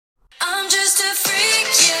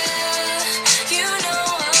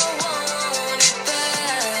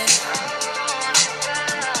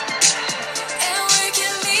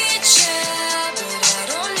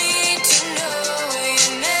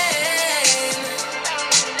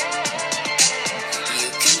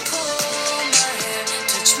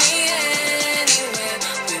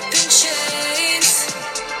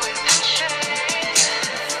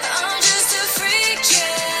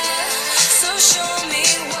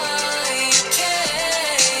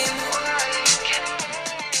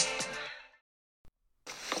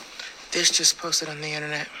This just posted on the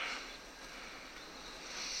internet.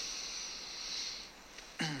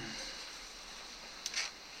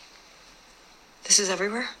 This is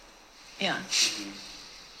everywhere? Yeah.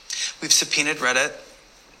 We've subpoenaed Reddit.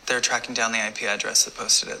 They're tracking down the IP address that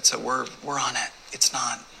posted it, so we're on it. It's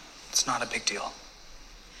not a big deal.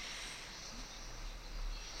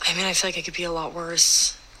 I mean, I feel like it could be a lot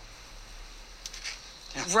worse.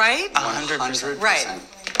 Yeah. Right? 100%. Right.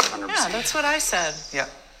 100%. Yeah, that's what I said. Yeah.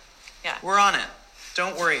 Yeah. We're on it.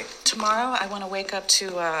 Don't worry. Tomorrow, I want to wake up to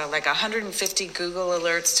like 150 Google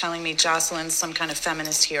alerts telling me Jocelyn's some kind of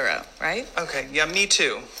feminist hero, right? Okay, yeah, me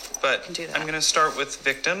too. But Can do that. I'm going to start with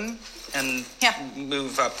victim and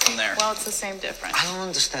move up from there. Well, it's the same difference. I don't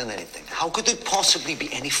understand anything. How could it possibly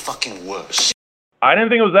be any fucking worse? I didn't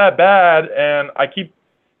think it was that bad, and I keep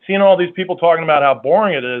seeing all these people talking about how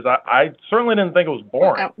boring it is. I certainly didn't think it was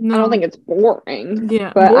boring. I don't think it's boring.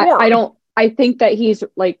 Yeah, but boring. I think that he's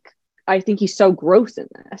so gross in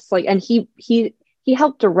this. Like, and he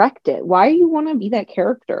helped direct it. Why do you want to be that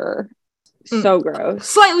character? So gross.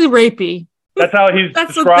 Slightly rapey. That's how he's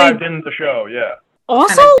described in the show, yeah.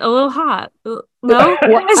 Also, a little hot. No?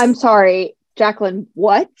 I'm sorry, Jacqueline,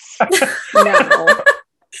 what? No.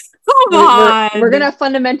 Come on. We're going to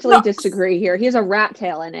fundamentally disagree here. He has a rat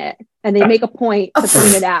tail in it, and they make a point to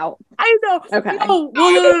point it out. I know. Okay.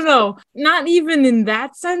 No. Not even in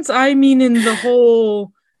that sense. I mean in the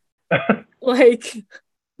whole, like...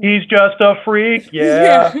 He's just a freak,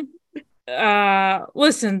 yeah.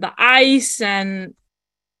 Listen, the ice and,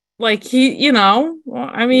 like,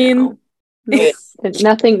 I mean...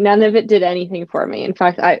 None of it did anything for me. In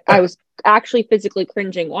fact, I was actually physically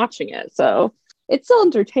cringing watching it, so... It's still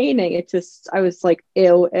entertaining. It just, I was like,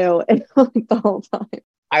 ew, and like the whole time.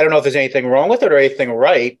 I don't know if there's anything wrong with it or anything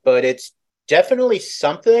right, but it's definitely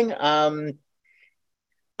something. I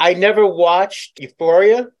never watched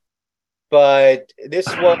Euphoria, but this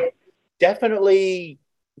was definitely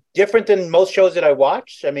different than most shows that I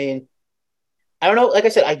watched. I mean, I don't know. Like I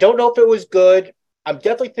said, I don't know if it was good. I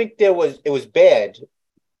definitely think it was bad,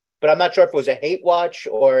 but I'm not sure if it was a hate watch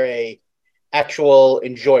or a actual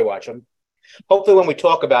enjoy watch. Hopefully when we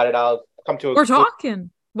talk about it, I'll come to a... We're talking.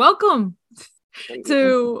 Welcome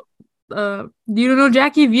to You Don't Know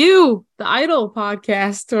Jackie View, the Idol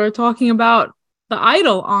podcast. We're talking about the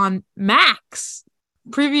Idol on Max,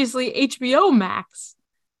 previously HBO Max.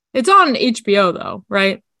 It's on HBO though,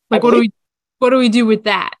 right? Like, what do we do with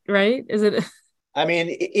that, right? Is it... I mean,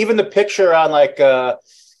 even the picture on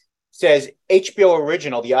says HBO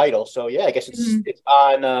original, The Idol. So yeah, I guess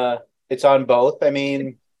it's on both. I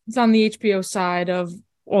mean... It's on the HBO side of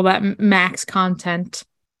all that Max content.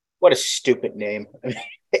 What a stupid name. I mean,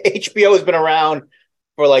 HBO has been around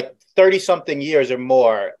for like 30-something years or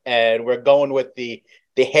more, and we're going with the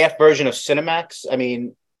half version of Cinemax. I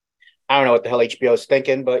mean, I don't know what the hell HBO is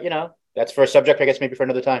thinking, but, that's for a subject, I guess, maybe for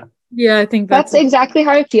another time. Yeah, I think that's exactly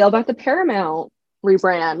how I feel about the Paramount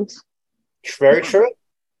rebrand. Very true.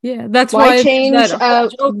 Yeah, that's why change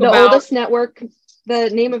the oldest network, the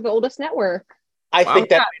name of the oldest network. I think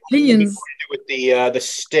that opinions with the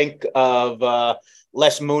stink of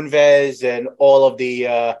Les Moonves and all of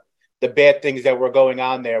the bad things that were going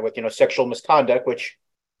on there with sexual misconduct, which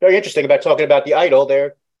very interesting about talking about the Idol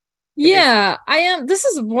there. Yeah, I am. This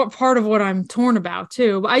is part of what I'm torn about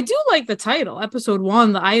too. But I do like the title, Episode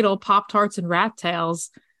 1, The Idol, Pop Tarts and Rat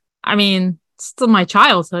Tails. I mean, still my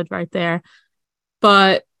childhood right there.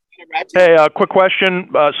 But hey, quick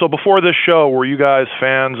question. So before this show, were you guys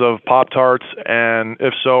fans of Pop-Tarts? And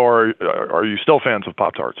if so, are you still fans of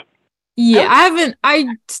Pop-Tarts? Yeah,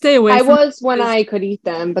 I stay away from... I was when I could eat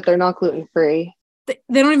them, but they're not gluten-free. They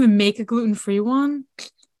don't even make a gluten-free one?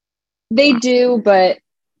 They do, but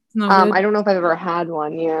I don't know if I've ever had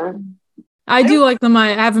one, yeah. I do like them. I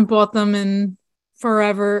haven't bought them in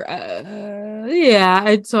forever.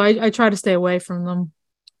 So I try to stay away from them.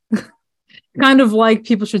 Kind of like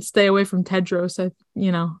people should stay away from Tedros,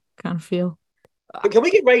 kind of feel. Can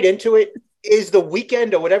we get right into it? Is The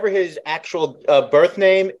Weeknd, or whatever his actual birth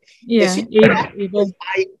name, yeah,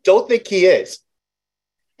 I don't think he is.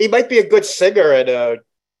 He might be a good singer and a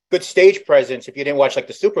good stage presence if you didn't watch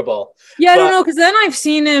the Super Bowl. Yeah, I don't know, because then I've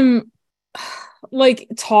seen him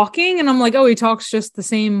talking and I'm like, oh, he talks just the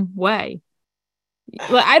same way.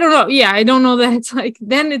 I don't know. Yeah, I don't know that it's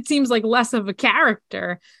then it seems like less of a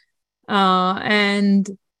character. And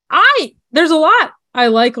there's a lot I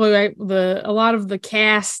like a lot of the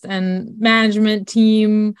cast and management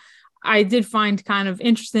team. I did find kind of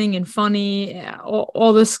interesting and funny,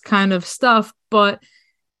 all this kind of stuff, but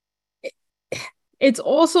it's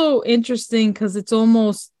also interesting because it's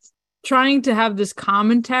almost trying to have this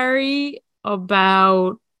commentary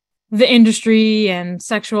about the industry and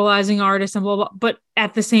sexualizing artists and blah blah, but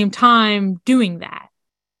at the same time doing that,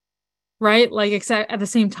 right? Like, except at the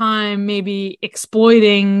same time, maybe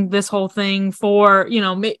exploiting this whole thing for,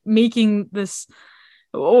 making this,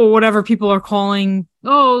 or whatever people are calling,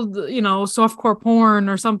 softcore porn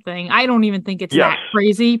or something. I don't even think it's that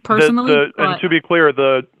crazy personally. And to be clear,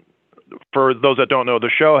 for those that don't know, the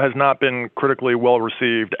show has not been critically well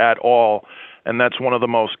received at all, and that's one of the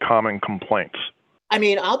most common complaints. I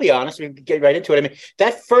mean, I'll be honest, we can get right into it. I mean,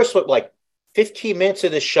 that first, 15 minutes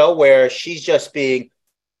of the show where she's just they're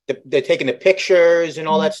taking the pictures and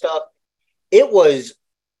all that stuff. It was,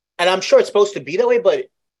 and I'm sure it's supposed to be that way, but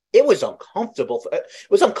it was uncomfortable. It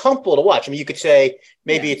was uncomfortable to watch. I mean, you could say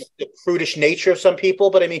maybe it's the prudish nature of some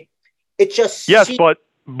people, but I mean, it just but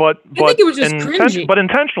I think it was just cringy. But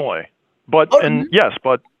intentionally. But my effective.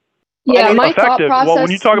 Thought process. Well,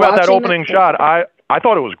 when you talk about that opening shot, I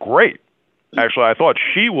thought it was great. Actually, I thought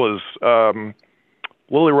she was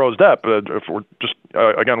Lily Rose Depp. If we're just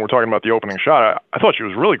we're talking about the opening shot, I thought she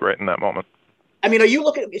was really great in that moment. I mean, are you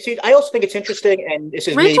looking? See, I also think it's interesting, and this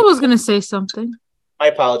is Rachel was going to say something. My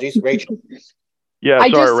apologies, Rachel.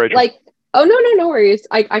 Rachel. No worries.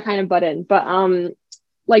 I kind of butt in, but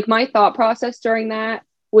my thought process during that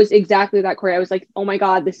was exactly that, Corey. I was like, oh my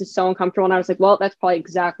God, this is so uncomfortable. And I was like, well, that's probably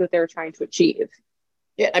exactly what they were trying to achieve.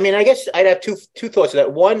 Yeah, I mean, I guess I'd have two thoughts of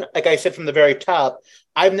that. One, like I said from the very top,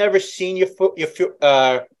 I've never seen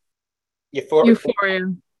Euphoria.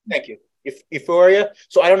 Thank you. Euphoria.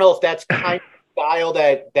 So I don't know if that's kind of style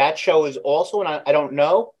that show is also, and I don't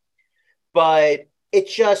know. But it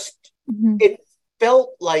just, it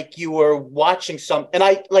felt like you were watching and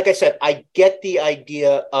like I said, I get the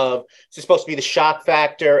idea of it's supposed to be the shock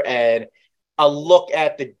factor and a look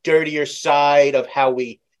at the dirtier side of how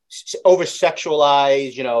we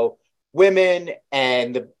over-sexualize, women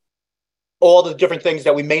and all the different things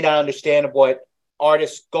that we may not understand of what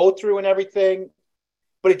artists go through and everything.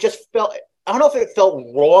 But it just felt, I don't know if it felt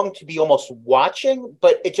wrong to be almost watching,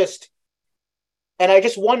 but it just, and I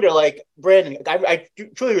just wonder, like, Brandon, I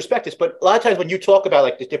truly respect this, but a lot of times when you talk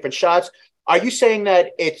about the different shots, are you saying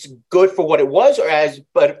that it's good for what it was,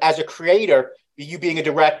 but as a creator, you being a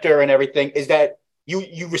director and everything, is that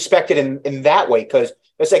you respect it in that way? Because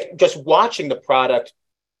it's like just watching the product,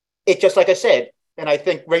 it just, like I said, and I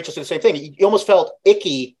think Rachel said the same thing, you almost felt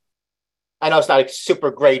icky. I know it's not a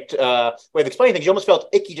super great way of explaining things. You almost felt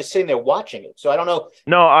icky just sitting there watching it. So I don't know.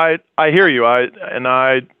 No, I hear you. I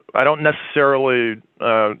don't necessarily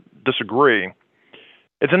disagree.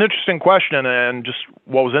 It's an interesting question, and just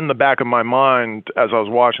what was in the back of my mind as I was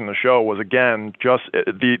watching the show was, again, just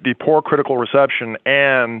the poor critical reception.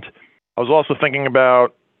 And I was also thinking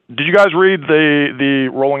about, did you guys read the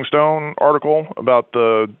Rolling Stone article about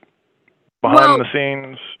the behind the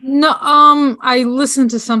scenes? No, I listened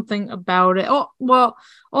to something about it. Oh, well,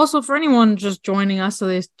 also for anyone just joining us, so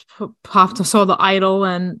they saw the Idol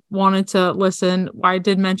and wanted to listen. I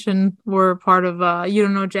did mention we're part of You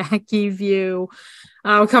Don't Know Jackie View.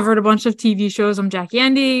 We covered a bunch of TV shows. I'm Jackie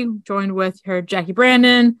Andy, joined with her Jackie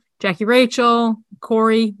Brandon, Jackie Rachel.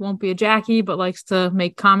 Corey won't be a Jackie, but likes to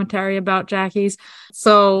make commentary about Jackies.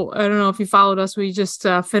 So I don't know if you followed us. We just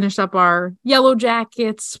finished up our Yellow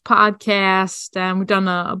Jackets podcast, and we've done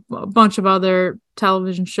a bunch of other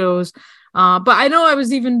television shows. But I know I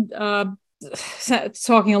was even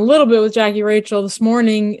talking a little bit with Jackie Rachel this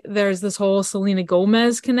morning. There's this whole Selena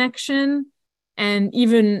Gomez connection, and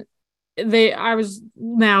even I was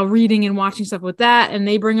now reading and watching stuff with that, and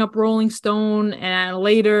they bring up Rolling Stone, and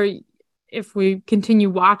later, if we continue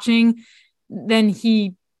watching, then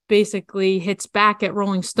he basically hits back at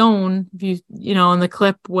Rolling Stone. If you know, in the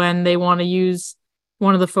clip when they want to use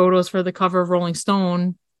one of the photos for the cover of Rolling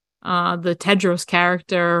Stone, the Tedros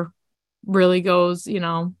character really goes,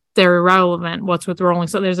 they're irrelevant. What's with Rolling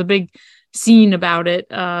Stone? There's a big scene about it,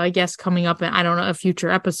 I guess, coming up in, I don't know, a future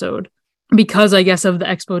episode, because I guess of the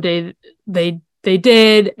expo day they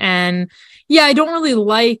did. And yeah, I don't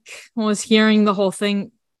really was hearing the whole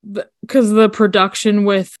thing, because the production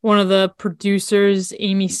with one of the producers,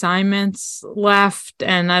 Amy Simons, left,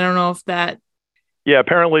 and I don't know if that. Yeah,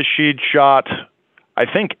 apparently she'd shot,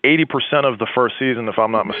 I think 80% of the first season, if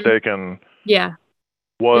I'm not mistaken. Yeah,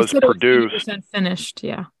 was produced. 80% finished.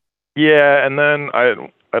 Yeah. Yeah, and then I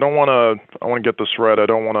want to get this right. I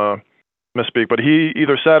don't want to misspeak, but he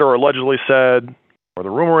either said or allegedly said, or the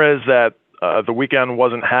rumor is that The Weeknd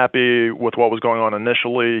wasn't happy with what was going on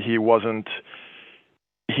initially. He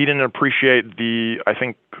didn't appreciate I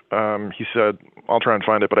think he said, I'll try and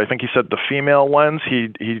find it, but I think he said the female lens. He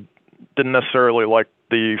didn't necessarily like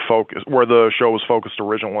the focus where the show was focused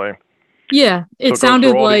originally. Yeah, So it it goes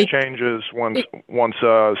sounded through all like these changes once it,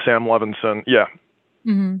 Sam Levinson. Yeah,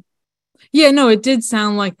 mhm. Yeah, no, it did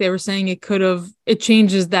sound like they were saying it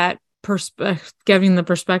changes that perspective, giving the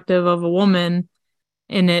perspective of a woman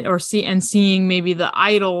in it, or seeing maybe the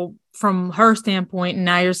idol from her standpoint, and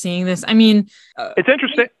now you're seeing this. I mean, it's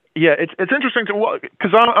interesting. Yeah, it's interesting to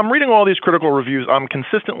because I'm reading all these critical reviews. I'm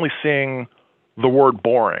consistently seeing the word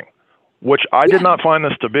boring, which I did not find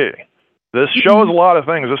this to be. This show is a lot of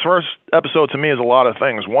things. This first episode to me is a lot of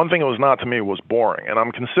things. One thing it was not to me was boring, and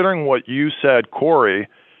I'm considering what you said, Corey,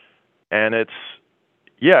 and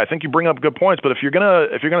I think you bring up good points. But if you're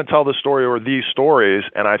gonna tell this story or these stories,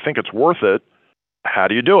 and I think it's worth it, how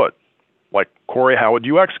do you do it? Like Corey, how would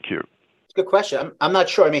you execute? It's a good question. I'm not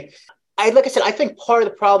sure. I mean, like I said, I think part of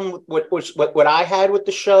the problem with what I had with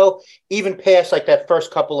the show, even past like that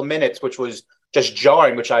first couple of minutes, which was just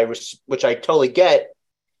jarring, which I totally get,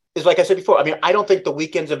 is like I said before. I mean, I don't think The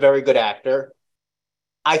Weeknd's a very good actor.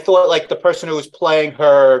 I thought like the person who was playing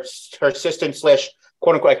her assistant slash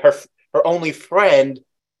quote unquote like her only friend.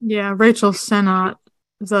 yeah, Rachel Sennott,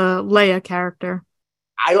 the Leia character.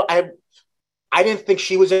 I didn't think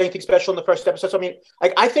she was anything special in the first episode. So, I mean,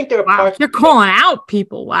 like I think there are Wow, parts. you're calling out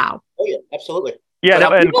people. Wow. Oh yeah, absolutely. Yeah,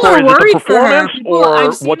 But and People Corey, are is it the worried for her.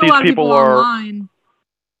 performance or what these people are? Online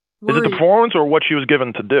Is it the performance or what she was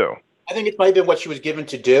given to do? I think it might have been what she was given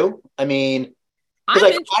to do. I mean, because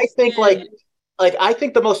I'm like I think I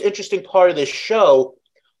think the most interesting part of this show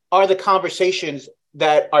are the conversations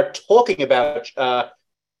that are talking about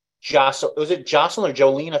Jocelyn. Was it Jocelyn or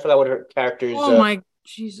Jolene? I forgot what her character's. Oh my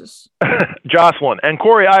Jesus. Jocelyn and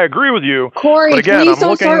Corey, I agree with you. Corey, but again, please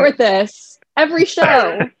don't start with this. Every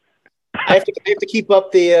show. I have to keep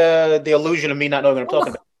up the illusion of me not knowing what I'm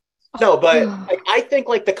talking about. No, but like, I think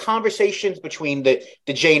like the conversations between the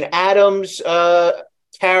Jane Addams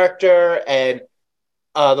character and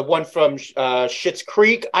the one from Schitt's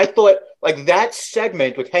Creek, I thought like that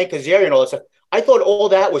segment with Hank Azaria and all that stuff, I thought all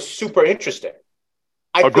that was super interesting.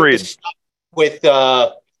 Agreed. Think the stuff with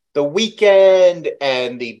the Weeknd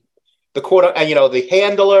and the quarter and the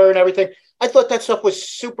handler and everything, I thought that stuff was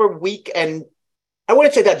super weak, and I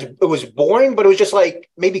wouldn't say that it was boring, but it was just like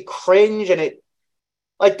maybe cringe, and it.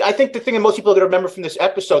 Like, I think the thing that most people are going to remember from this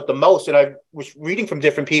episode the most, and I was reading from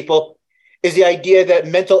different people, is the idea that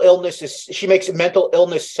she makes mental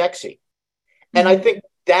illness sexy. And I think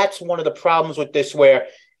that's one of the problems with this where,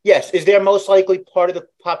 yes, is there most likely part of the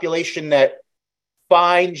population that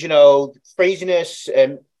finds, craziness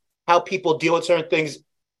and how people deal with certain things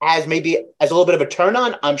as a little bit of a turn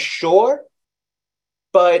on? I'm sure.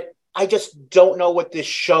 But I just don't know what this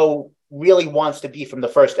show really wants to be from the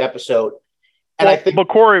first episode. But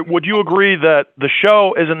Corey, would you agree that the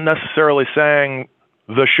show isn't necessarily saying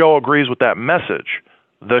the show agrees with that message?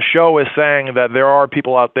 The show is saying that there are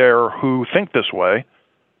people out there who think this way,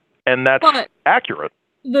 and that's accurate.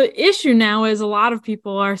 The issue now is a lot of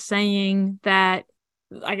people are saying that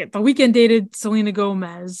The Weeknd dated Selena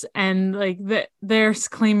Gomez, and like they're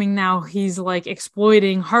claiming now he's like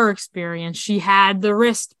exploiting her experience. She had the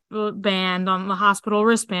wristband on, the hospital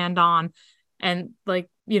wristband on, and like,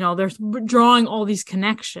 they're drawing all these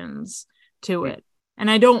connections to it. And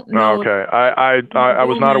I don't know. Okay. I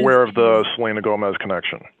was not aware of the Selena Gomez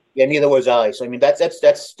connection. Yeah, neither was I. So I mean, that's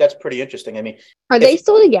pretty interesting. I mean, are they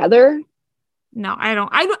still together? No, I don't.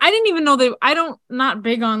 I didn't even know not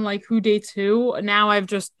big on like who dates who. Now I've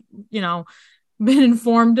just, been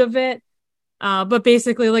informed of it. But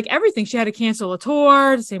basically, like everything, she had to cancel a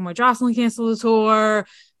tour, the same way Jocelyn canceled a tour.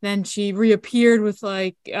 Then she reappeared with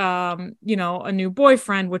like, a new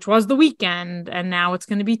boyfriend, which was The Weeknd, and now it's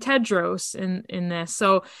going to be Tedros in this.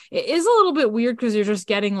 So it is a little bit weird because you're just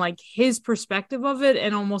getting like his perspective of it,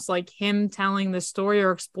 and almost like him telling the story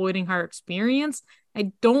or exploiting her experience.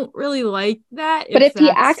 I don't really like that. But if he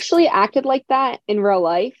actually acted like that in real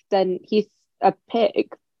life, then he's a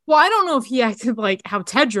pig. Well, I don't know if he acted like how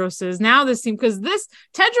Tedros is now. Because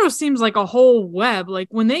Tedros seems like a whole web. Like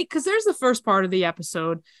because there's the first part of the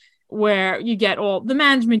episode where you get all the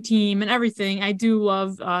management team and everything. I do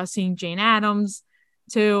love seeing Jane Addams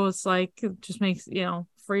too. It's like, it just makes,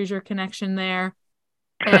 Frasier connection there.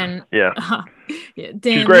 And yeah,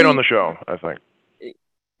 she's great on the show, I think.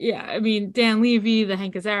 Yeah, I mean, Dan Levy, the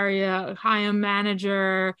Hank Azaria, Chaim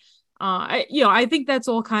manager. I think that's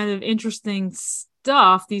all kind of interesting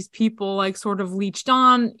stuff. These people like sort of leached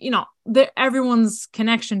on, everyone's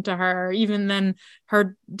connection to her, even then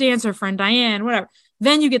her dancer friend Diane, whatever.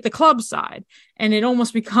 Then you get the club side, and it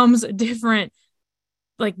almost becomes a different,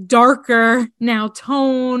 like darker now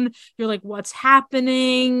tone. You're like, what's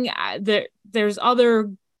happening? There's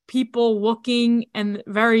other people looking and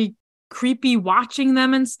very creepy watching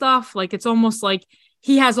them and stuff. Like it's almost like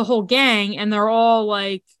he has a whole gang and they're all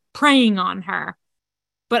like preying on her.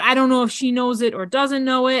 But I don't know if she knows it or doesn't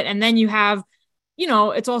know it. And then you have, you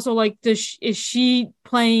know, it's also like, is she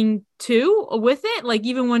playing too with it? Like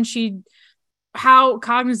even when how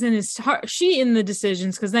cognizant is she in the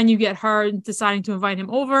decisions? Because then you get her deciding to invite him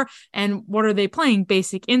over, and what are they playing?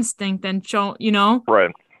 Basic instinct and show, you know?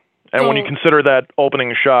 Right. And when you consider that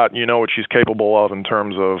opening shot, you know what she's capable of in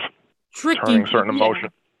terms of turning certain emotion.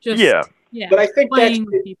 Yeah. But I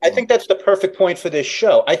think that's the perfect point for this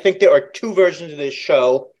show. I think there are two versions of this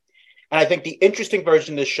show. And I think the interesting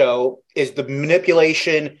version of the show is the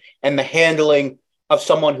manipulation and the handling of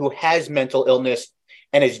someone who has mental illness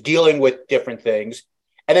and is dealing with different things.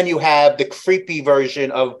 And then you have the creepy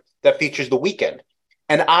version that features the weekend.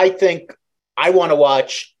 And I think I want to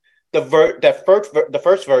watch the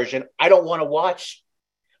first version. I don't want to watch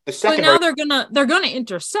the second. But now they're gonna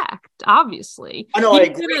intersect, obviously. I know.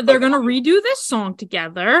 They're gonna redo this song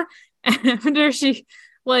together after she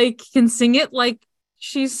like can sing it like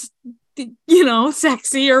she's, you know,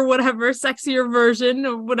 sexy or whatever, sexier version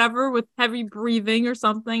or whatever with heavy breathing or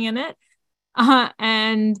something in it.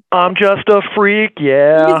 And I'm just a freak.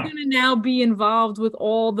 Yeah. He's going to now be involved with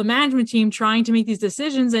all the management team trying to make these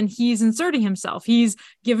decisions, and he's inserting himself. He's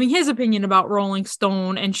giving his opinion about Rolling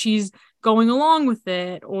Stone, and she's going along with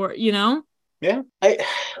it, or, you know? Yeah. Like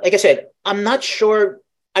I said, I'm not sure.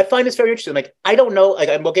 I find this very interesting. Like, I don't know. Like,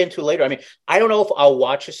 we'll get into it later. I mean, I don't know if I'll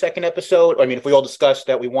watch a second episode. I mean, if we all discuss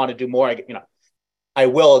that we want to do more, I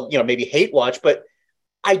will, maybe hate watch, but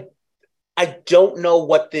I don't know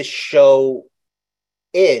what this show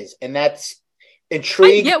is, and that's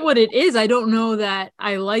intriguing. I get what it is. I don't know that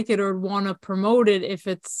I like it or want to promote it if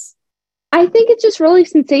it's... I think it's just really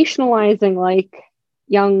sensationalizing, like,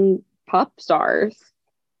 young pop stars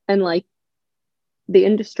and, like, the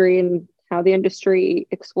industry and how the industry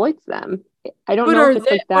exploits them. I don't know if it's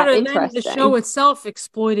like that interesting. The show itself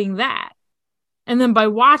exploiting that, and then by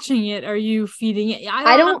watching it, are you feeding it?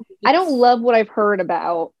 I don't love what I've heard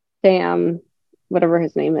about Sam, whatever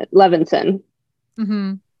his name is, Levinson.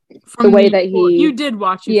 Mm-hmm. The way that you did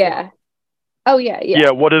watch it. Yeah. Oh yeah.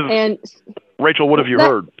 Yeah. Rachel, what have you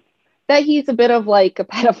heard? That he's a bit of like a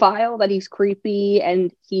pedophile, that he's creepy,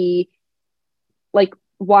 and he, like,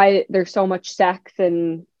 why there's so much sex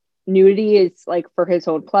and nudity is like for his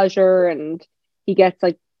own pleasure, and he gets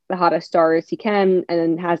like the hottest stars he can and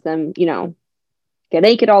then has them, get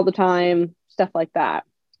naked all the time, stuff like that.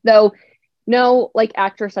 Though no, like,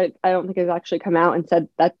 actress, I don't think has actually come out and said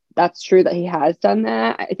that that's true that he has done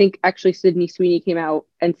that. I think actually Sydney Sweeney came out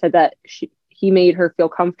and said that he made her feel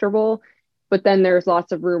comfortable, but then there's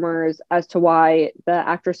lots of rumors as to why the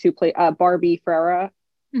actress who played Barbie Ferreira,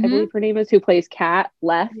 I believe her name is, who plays Kat,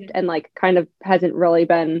 left and like kind of hasn't really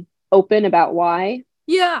been open about why.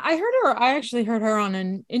 Yeah, I actually heard her on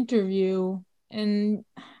an interview, and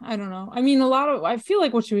I don't know. I mean, I feel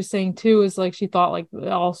like what she was saying too is like she thought like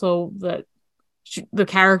also that the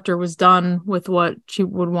character was done with what she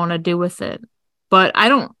would want to do with it. But I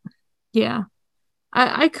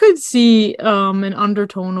could see an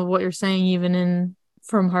undertone of what you're saying even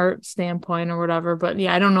from her standpoint or whatever. But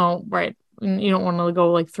yeah, I don't know, right? You don't want to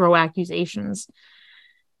go like throw accusations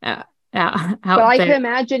out but I can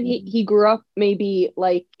imagine he grew up, maybe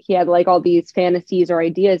like he had like all these fantasies or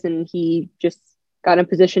ideas, and he just got in a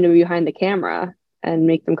position to be behind the camera and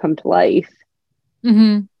make them come to life.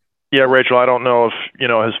 Mm-hmm. Yeah, Rachel, I don't know if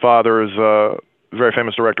his father is a very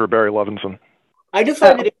famous director, Barry Levinson. I do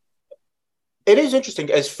find it is interesting,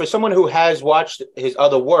 as for someone who has watched his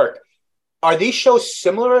other work. Are these shows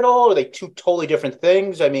similar at all? Or are they two totally different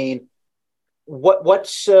things? I mean, what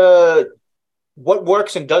works and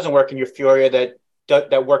doesn't work in Euphoria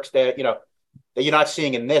that works that you're not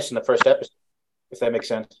seeing in the first episode, if that makes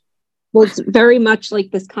sense? Well, it's very much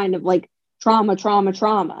like this kind of like trauma.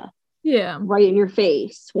 Yeah. Right in your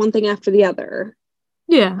face, one thing after the other.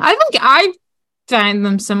 Yeah, I think I find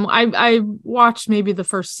them similar. I watched maybe the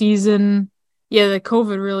first season. Yeah, the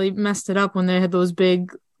COVID really messed it up when they had those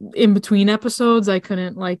big in-between episodes. I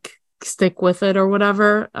couldn't like stick with it or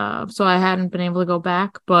whatever. So I hadn't been able to go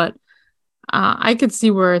back, but I could see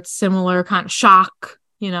where it's similar, kind of shock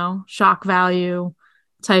value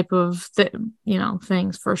type of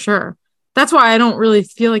things for sure. That's why I don't really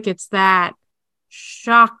feel like it's that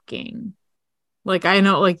shocking. Like, I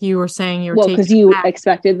know, like you were saying, you were because you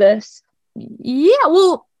expected this. Yeah.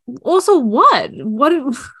 Well, also what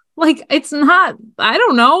like, it's not, I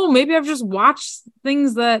don't know, maybe I've just watched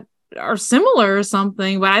things that are similar or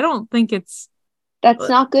something, but I don't think that's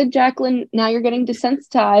not good, Jacqueline. Now you're getting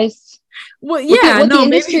desensitized. Well, yeah, what the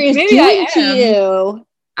industry is doing to you.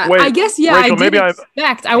 Wait, I guess, yeah, Rachel, I wasn't maybe I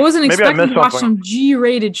expecting to missed watch something. some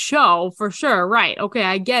G-rated show for sure. Right. Okay,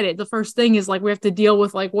 I get it. The first thing is like we have to deal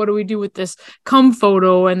with like what do we do with this cum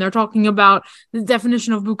photo, and they're talking about the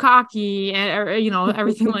definition of bukkake and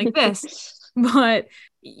everything like this. But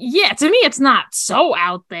yeah, to me it's not so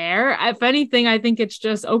out there. If anything, I think it's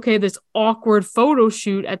just okay, this awkward photo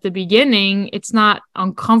shoot at the beginning, it's not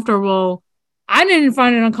uncomfortable. I didn't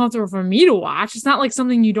find it uncomfortable for me to watch. It's not like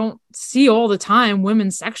something you don't see all the time, women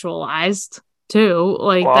sexualized too.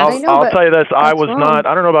 Like Well, that's I know, I'll but tell you this. I that's was wrong. not.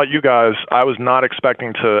 I don't know about you guys. I was not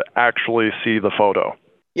expecting to actually see the photo.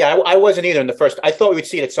 Yeah, I wasn't either in the first. I thought we'd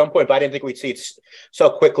see it at some point, but I didn't think we'd see it so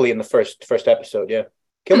quickly in the first episode. Yeah.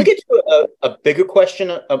 Can we get to a bigger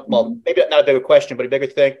question? Well, maybe not a bigger question, but a bigger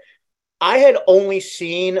thing. I had only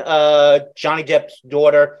seen Johnny Depp's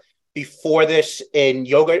daughter before this in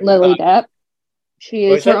yoga. Lily Depp. She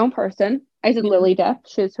What is is her that? own person. I said Lily Depp.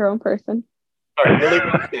 She is her own person. All right, Lily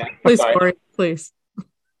Rose Depp. please, Sorry, Corey, please.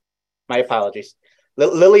 my apologies.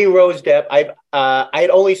 Lily Rose Depp. I had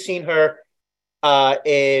only seen her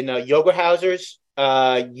in Yoga Housers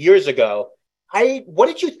years ago. What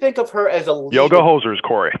did you think of her as a lead? Yoga hosers,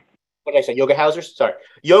 Corey. What did I say? Yoga Housers? Sorry.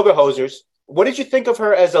 Yoga Hosers. What did you think of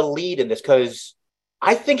her as a lead in this? Because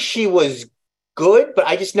I think she was good, but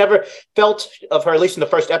I just never felt of her, at least in the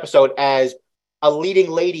first episode, as a leading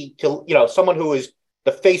lady to, someone who is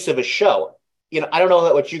the face of a show. I don't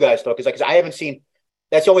know what you guys thought, because I haven't seen,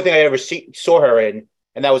 that's the only thing I ever saw her in.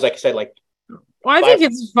 And that was, like I said, like. Well, I think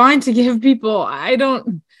it's fine to give people,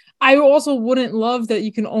 I also wouldn't love that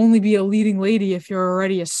you can only be a leading lady if you're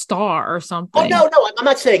already a star or something. Oh, no, I'm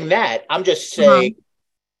not saying that. I'm just saying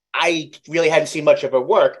I really hadn't seen much of her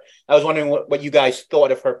work. I was wondering what you guys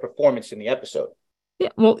thought of her performance in the episode. Yeah,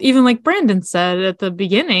 well, even like Brandon said at the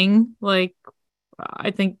beginning, like,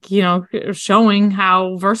 I think, showing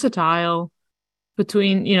how versatile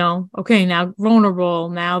between, okay, now vulnerable,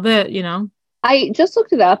 now that, I just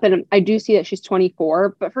looked it up and I do see that she's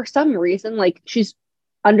 24, but for some reason, like she's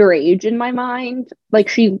underage in my mind. Like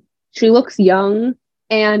she looks young,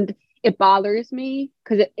 and it bothers me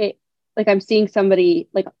because it like I'm seeing somebody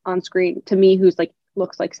like on screen to me who's like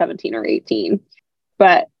looks like 17 or 18,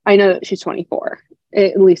 but I know that she's 24,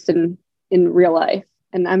 at least in real life,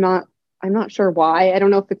 and I'm not sure why. I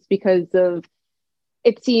don't know if it's because of,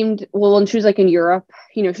 it seemed, well, when she was like in Europe,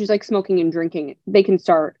 she's like smoking and drinking. They can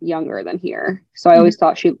start younger than here. So I always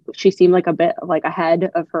thought she seemed like a bit like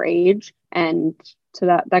ahead of her age. And so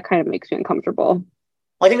that kind of makes me uncomfortable.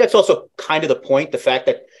 I think that's also kind of the point, the fact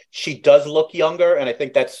that she does look younger. And I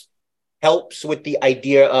think that's helps with the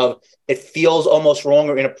idea of it feels almost wrong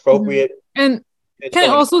or inappropriate. And can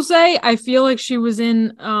I also say, I feel like she was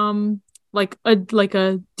in like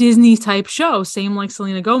a Disney type show, same like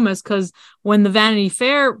Selena Gomez, because when the Vanity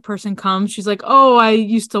Fair person comes, she's like, oh, I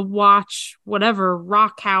used to watch whatever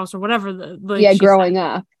Rock House or whatever growing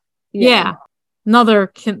up. Yeah.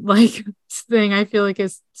 Another thing I feel like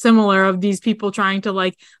is similar, of these people trying to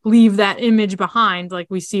like leave that image behind, like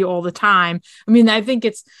we see all the time. I mean, I think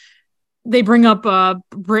they bring up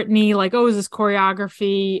Britney, like, oh, is this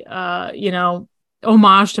choreography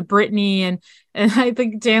homage to Britney, and I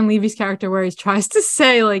think Dan Levy's character, where he tries to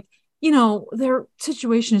say like, their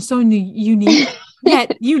situation is so unique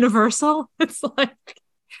yet universal. It's like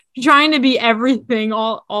trying to be everything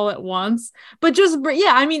all at once. But just,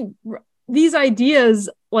 yeah, I mean, these ideas,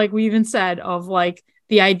 like we even said, of like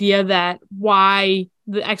the idea that the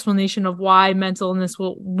explanation of why mental illness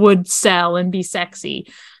would sell and be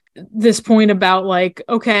sexy. This point about like,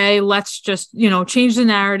 okay, let's just, change the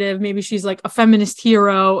narrative. Maybe she's like a feminist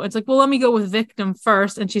hero. It's like, well, let me go with victim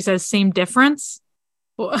first. And she says, same difference.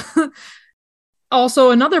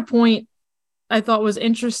 Also, another point I thought was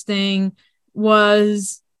interesting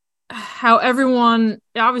was how everyone,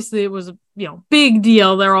 obviously it was a big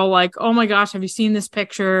deal. They're all like, oh my gosh, have you seen this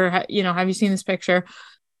picture? Have you seen this picture?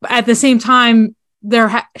 But at the same time,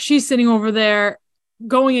 she's sitting over there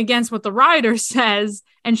going against what the writer says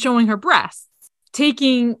and showing her breasts.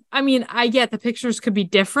 I get the pictures could be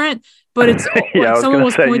different, but it's like someone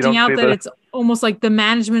was pointing out that it's almost like the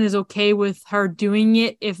management is okay with her doing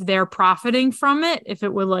it if they're profiting from it, if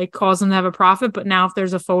it would like cause them to have a profit. But now if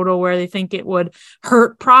there's a photo where they think it would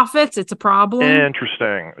hurt profits, it's a problem.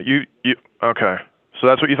 Interesting. You okay. So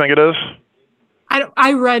that's what you think it is?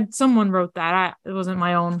 I read, someone wrote that. It wasn't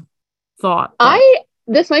my own thought.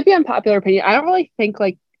 This might be unpopular opinion. I don't really think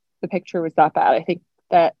like the picture was that bad. I think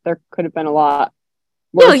that there could have been a lot.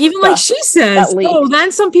 Yeah, like even like she says,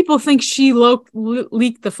 then some people think she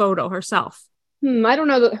leaked the photo herself. I don't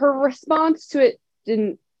know, that her response to it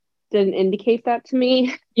didn't indicate that to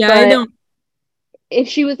me. Yeah, I don't. if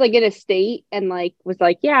she was like in a state and like was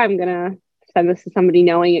like, yeah, I'm gonna send this to somebody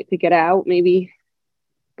knowing it could get out, maybe.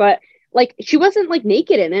 But like she wasn't like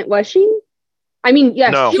naked in it, was she? I mean,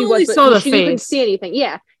 yes, No. she You only was, saw but the you couldn't face. see anything.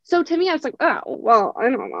 Yeah. So to me, I was like, oh, well, I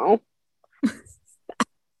don't know.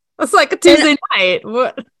 It's like a Tuesday night.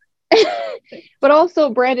 What? But also,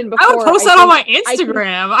 Brandon, I would before post that on my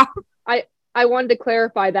Instagram. I wanted to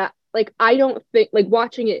clarify that, like, I don't think, like,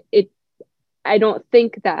 watching it, I don't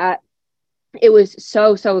think that it was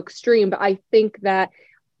so extreme, but I think that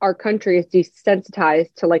our country is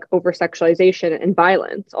desensitized to like over sexualization and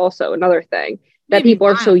violence. Also, another thing that Maybe people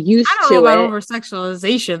are so violence. used I don't to know about it. over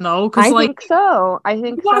sexualization though, because I like think so. I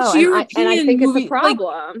think you watch so, and European I think movie, it's a like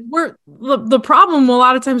problem. we're the problem a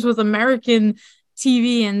lot of times with American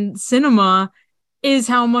TV and cinema is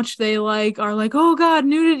how much they like are like, oh god,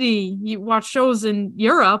 nudity. You watch shows in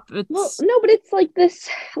Europe, Well, it's no, but it's like this,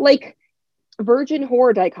 like virgin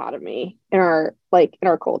whore dichotomy in our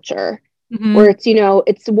culture, where Mhm. it's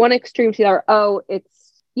it's one extreme to the other. Oh, it's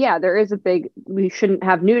yeah, there is a big we shouldn't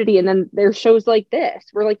have nudity, and then there's shows like this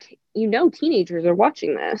where like teenagers are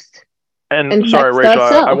watching this, And and sorry, sex Rachel,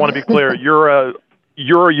 does I want to be sell. clear. You're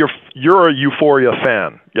a Euphoria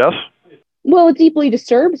fan, yes? Well, it deeply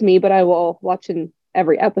disturbs me, but I will watch in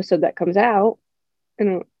every episode that comes out. I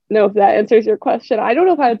don't know if that answers your question. I don't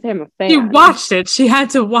know if I would say I'm a she fan. watched it. She had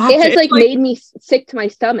to watch It has it. like made me sick to my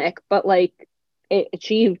stomach, but like it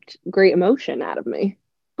achieved great emotion out of me.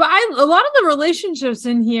 But a lot of the relationships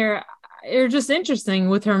in here are just interesting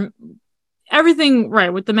with her. Everything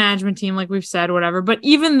right with the management team, like we've said, whatever. But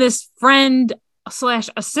even this friend slash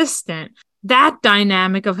assistant, that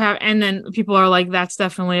dynamic of having, and then people are like, that's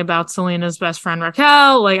definitely about Selena's best friend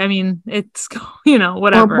Raquel. Like, I mean, it's Or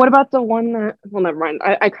whatever. what about the one that? Well, never mind.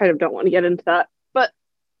 I kind of don't want to get into that. But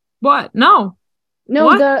What? No. no,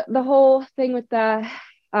 What? the whole thing with the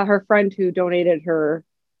her friend who donated her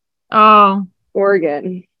Oh.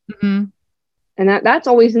 organ, Mm-hmm. and that's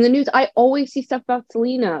always in the news. I always see stuff about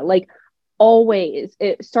Selena, like always.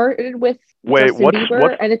 It started with Wait, Justin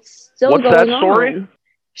Bieber, and it's still what's going that story? on.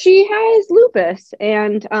 She has lupus,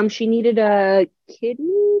 and she needed a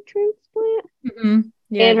kidney transplant, Mm-hmm.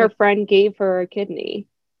 Yeah. and her friend gave her a kidney.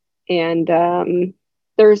 And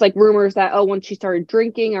there's like rumors that once she started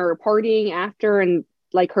drinking or partying after, and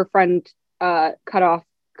like her friend cut off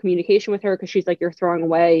communication with her because she's like, you're throwing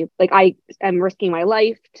away, like, I am risking my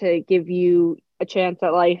life to give you a chance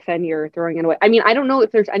at life and you're throwing it away. I mean, I don't know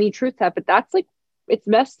if there's any truth to that, but that's like, it's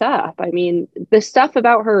messed up. I mean, the stuff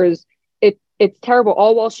about her is it's terrible,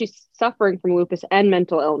 all while she's suffering from lupus and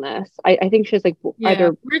mental illness. I think she's like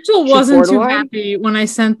either Rachel she's wasn't too borderline. happy when I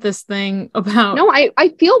sent this thing about. No, I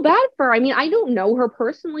feel bad for her. I mean, I don't know her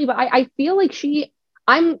personally, but I feel like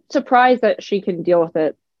I'm surprised that she can deal with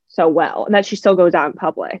it so well and that she still goes out in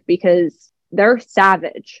public, because they're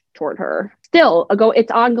savage toward her. Still,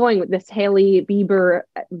 it's ongoing with this Hailey Bieber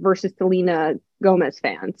versus Selena Gomez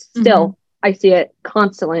fans. Still, I see it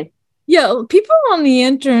constantly. Yeah, people on the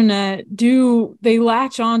internet they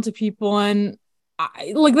latch on to people, and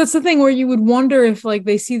like that's the thing where you would wonder if like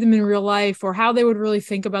they see them in real life or how they would really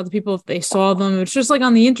think about the people if they saw them. It's just like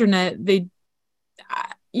on the internet, they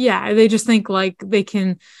just think like they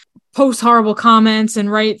can post horrible comments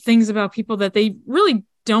and write things about people that they really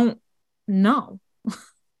don't know.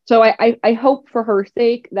 So I hope for her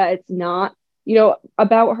sake that it's not,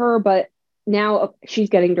 about her, but now she's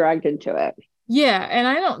getting dragged into it. Yeah,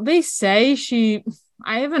 and they say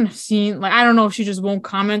I haven't seen, like, I don't know if she just won't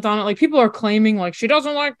comment on it. Like, people are claiming, like, she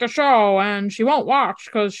doesn't like the show and she won't watch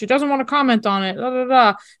because she doesn't want to comment on it, blah, blah,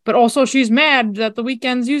 blah. But also she's mad that the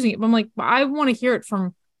Weeknd's using it. But I'm like, I want to hear it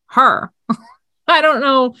from her. I don't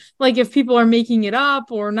know, like, if people are making it up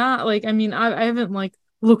or not. Like, I mean, I haven't, like,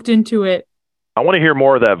 looked into it. I want to hear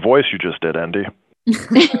more of that voice you just did, Andy.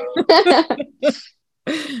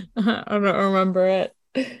 I don't remember it.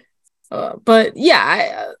 But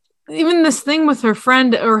yeah, even this thing with her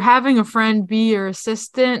friend or having a friend be your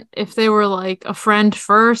assistant, if they were like a friend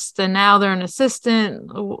first and now they're an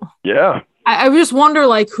assistant. Yeah. I just wonder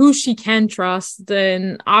like who she can trust.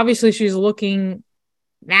 And obviously she's looking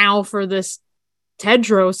now for this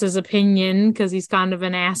Tedros' opinion because he's kind of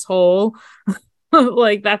an asshole.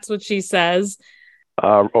 Like that's what she says.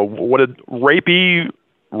 What did rapey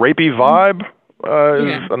vibe?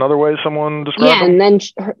 Is another way someone described Yeah, and then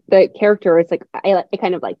the character is like, I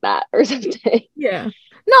kind of like that or something. Yeah.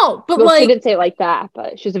 No, but well, like she didn't say it like that,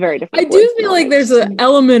 but she's a very different. I do feel like there's an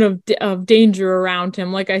element of danger around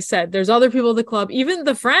him. Like I said, there's other people at the club. Even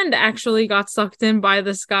the friend actually got sucked in by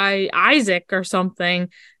this guy Isaac or something,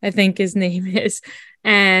 I think his name is.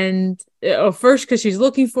 And first because she's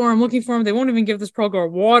looking for him. They won't even give this pro girl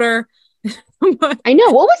water. But I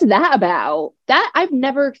know. What was that about? That I've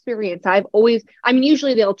never experienced.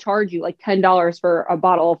 Usually they'll charge you like $10 for a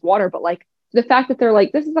bottle of water, but like the fact that they're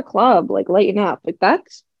like, this is a club, like lighten up, like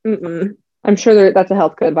I'm sure that's a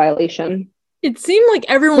health code violation. it seemed like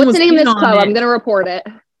everyone What's was the name of in this on club? it. I'm gonna report it.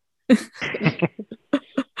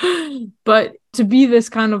 But to be this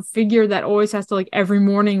kind of figure that always has to like every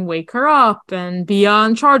morning wake her up and be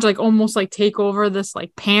on charge, like almost like take over this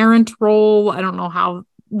like parent role. I don't know how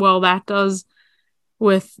well that does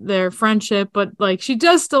with their friendship, but like she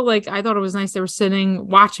does still like, I thought it was nice they were sitting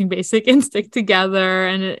watching Basic Instinct together,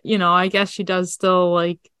 and I guess she does still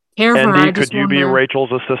like care for her. Andy, I just could you be wonder...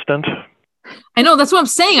 Rachel's assistant? I know, that's what I'm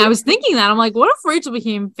saying. I was thinking that. I'm like, what if Rachel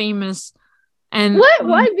became famous and What?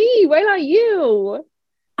 Why me? Why not you?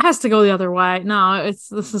 has to go the other way? No,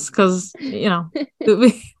 this is because and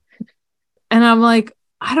I'm like,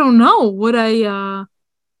 I don't know, would I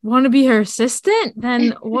want to be her assistant?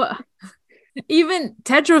 Then what? Even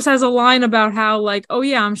Tedros has a line about how like, oh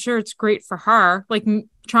yeah, I'm sure it's great for her, like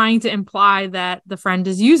trying to imply that the friend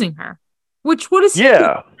is using her, which what is he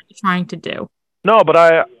trying to do? No, but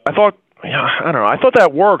I thought, I don't know, I thought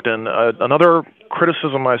that worked. And another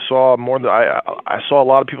criticism I saw more than I saw a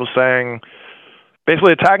lot of people saying,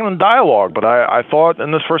 basically attacking the dialogue. But I thought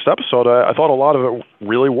in this first episode, I thought a lot of it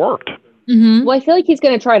really worked. Mm-hmm. Well, I feel like he's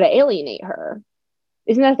going to try to alienate her.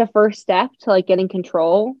 Isn't that the first step to like getting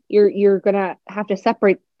control? You're going to have to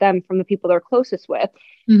separate them from the people they're closest with.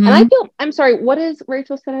 Mm-hmm. And I'm sorry, what is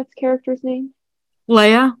Rachel Sennett's character's name?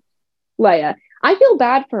 Leia. I feel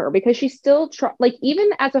bad for her because she's still like, even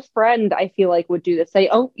as a friend, I feel like would do this. Say,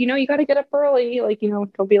 oh, you got to get up early. Like,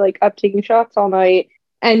 don't be like up taking shots all night.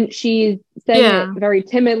 And she's saying it very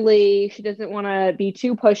timidly. She doesn't want to be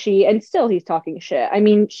too pushy. And still he's talking shit. I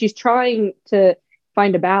mean, she's trying to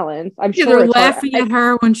find a balance. I'm sure they're laughing at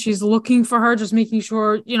her when she's looking for her, just making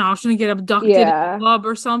sure, she didn't get abducted in a club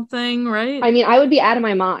or something, right? I mean, I would be out of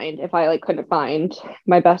my mind if I like couldn't find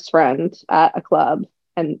my best friend at a club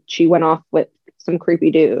and she went off with some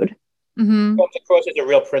creepy dude. Mm-hmm. Comes across as a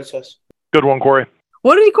real princess. Good one, Corey.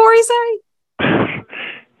 What did Corey say?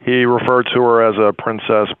 He referred to her as a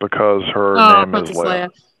princess because her name is Leia.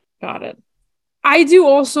 Got it. I do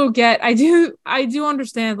also I do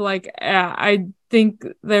understand, like, I think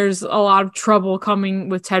there's a lot of trouble coming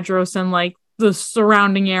with Tedros and like the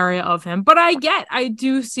surrounding area of him, but I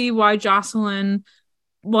do see why Jocelyn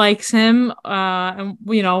likes him, and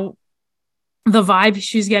the vibe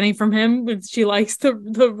she's getting from him. She likes the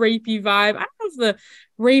rapey vibe. I don't know if the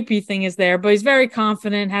rapey thing is there, but he's very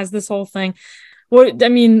confident, has this whole thing. Are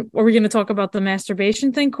we going to talk about the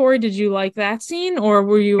masturbation thing, Corey? Did you like that scene, or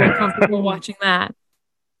were you uncomfortable watching that?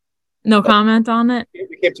 No comment on it? You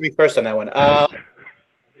came to me first on that one.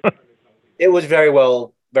 It was very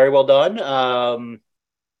well done.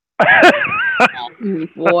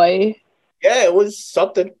 Boy. Yeah, it was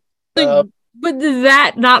something. But is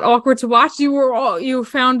that not awkward to watch? You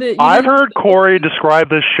found it. I've heard Corey describe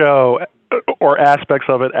this show or aspects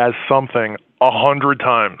of it as something 100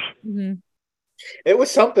 times. Mm-hmm. It was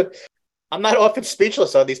something. I'm not often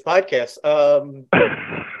speechless on these podcasts.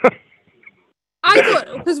 I thought,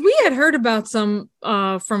 because we had heard about some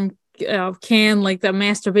from Can, like the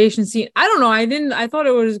masturbation scene. I don't know. I thought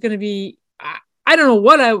it was going to be. I don't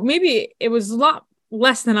know maybe it was a lot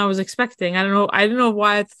less than I was expecting. I don't know. I didn't know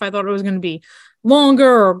if I thought it was going to be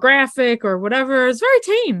longer or graphic or whatever. It's very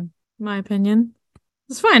tame, in my opinion.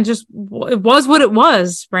 It's fine. Just it was what it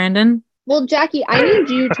was, Brandon. Well, Jackie, I need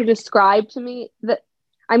you to describe to me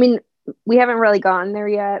we haven't really gotten there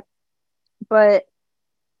yet, but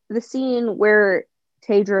the scene where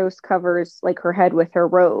Tedros covers like her head with her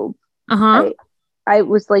robe. Uh-huh. I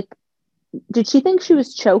was like, did she think she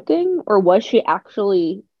was choking, or was she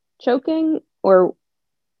actually choking? Or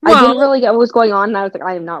I didn't really get what was going on, and I was like,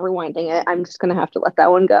 I am not rewinding it. I'm just gonna have to let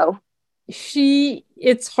that one go.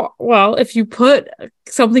 It's hard. Well, if you put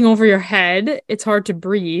something over your head, it's hard to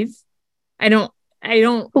breathe. I don't.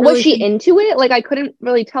 But really was she into it? Like, I couldn't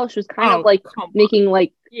really tell. She was kind of like making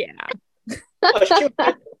like, yeah.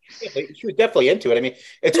 She was definitely into it. I mean,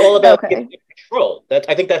 it's all about control.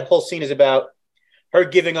 I think that whole scene is about her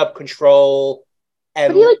giving up control. But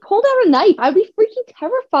he like pulled out a knife. I'd be freaking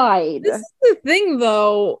terrified. This is the thing,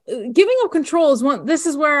 though. Giving up control is one. This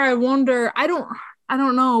is where I wonder. I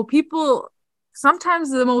don't know. People. Sometimes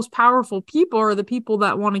the most powerful people are the people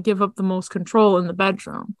that want to give up the most control in the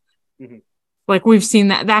bedroom. Mm-hmm. Like we've seen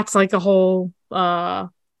that. That's like a whole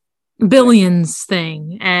Billions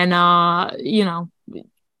thing, and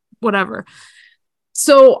whatever.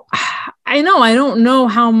 So I don't know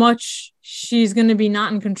how much she's going to be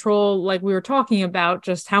not in control, like we were talking about,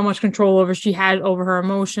 just how much control over she had over her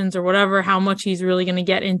emotions or whatever, how much he's really going to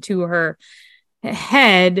get into her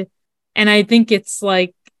head. And I think it's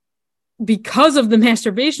like, because of the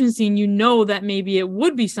masturbation scene, you know that maybe it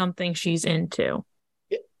would be something she's into.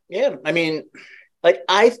 Yeah, I mean,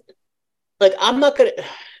 I'm not gonna.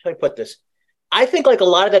 Let me put this. I think like a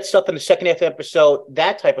lot of that stuff in the second half of the episode,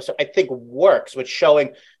 that type of stuff, I think works with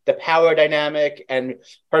showing the power dynamic and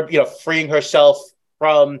her, freeing herself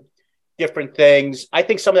from different things. I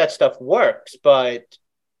think some of that stuff works, but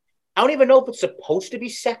I don't even know if it's supposed to be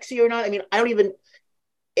sexy or not. I mean, I don't even.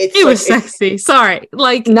 It was sexy. Sorry,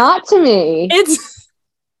 like not to me.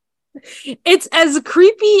 It's as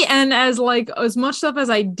creepy and as like as much stuff as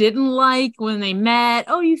I didn't like when they met.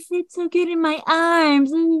 Oh, you fit so good in my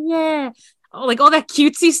arms. Yeah. Oh, like all that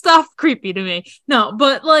cutesy stuff, creepy to me. No,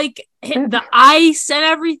 but like the ice and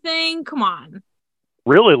everything. Come on.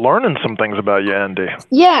 Really learning some things about you, Andy.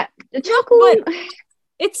 Yeah, chocolate. But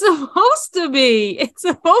it's supposed to be. It's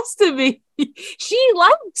supposed to be. She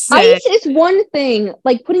likes it. Ice is one thing,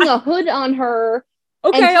 like putting a hood on her.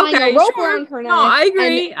 Okay, and tying okay, a rope sure. around her neck. No, I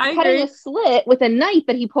agree. And cutting a slit with a knife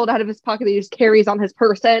that he pulled out of his pocket that he just carries on his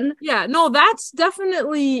person. Yeah, no, that's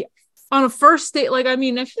definitely on a first date. Like, I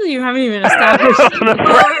mean, I feel you haven't even established.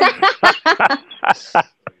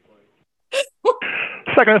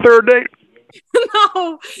 Second or third date.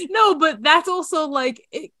 No, but that's also like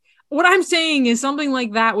what I'm saying is something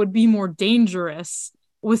like that would be more dangerous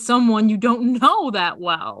with someone you don't know that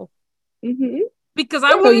well. Mm-hmm. Because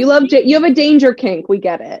you have a danger kink. We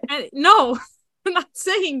get it. No, I'm not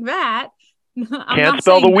saying that. Can't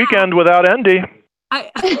spell the weekend without Andy.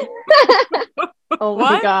 Oh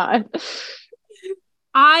my God.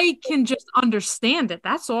 I can just understand it.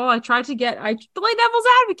 That's all. I try to play devil's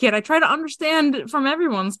advocate. I try to understand from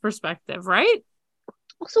everyone's perspective, right?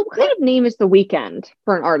 So what kind of name is The Weeknd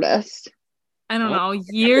for an artist? I don't know.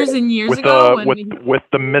 Years and years ago. With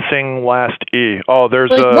the missing last E. Oh, there's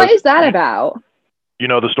what is that about? You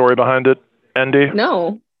know the story behind it, Andy?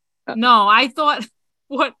 No, I thought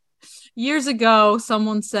years ago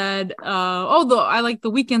someone said, I like The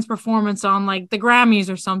Weeknd's performance on like the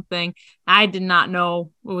Grammys or something. I did not know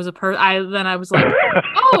it was then I was like,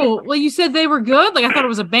 oh, well, you said they were good? Like I thought it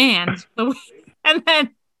was a band. And then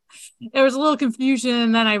there was a little confusion,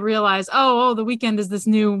 and then I realized, The Weeknd is this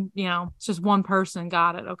new, it's just one person.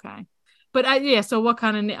 Got it. Okay. But so what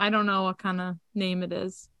kind of, I don't know what kind of name it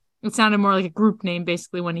is. It sounded more like a group name,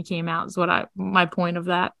 basically, when he came out. Is my point of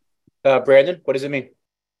that. Brandon, what does it mean?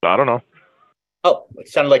 I don't know. Oh, it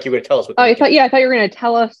sounded like you were going to tell us. I thought you were going to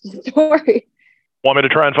tell us the story. Want me to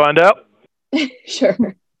try and find out?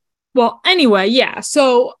 Sure. Well, anyway, yeah.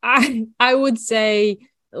 So I would say,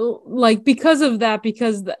 like, because of that,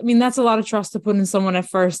 that's a lot of trust to put in someone at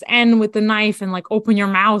first, and with the knife and like open your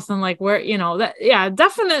mouth and like where that, yeah,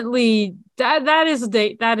 definitely that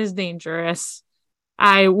is dangerous.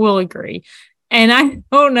 I will agree. And I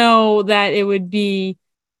don't know that it would be,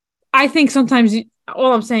 I think sometimes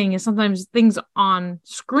all I'm saying is sometimes things on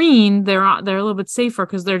screen, they're a little bit safer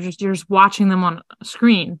because you're just watching them on a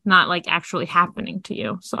screen, not like actually happening to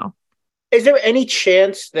you. So is there any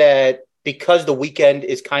chance that because The Weeknd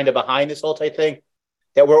is kind of behind this whole type thing,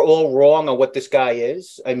 that we're all wrong on what this guy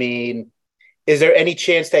is? I mean, is there any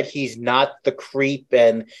chance that he's not the creep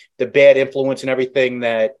and the bad influence and everything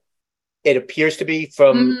that it appears to be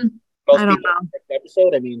from most people in the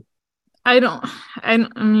episode? I mean, I don't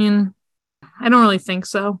really think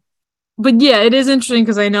so. But yeah, it is interesting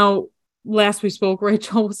because I know last we spoke,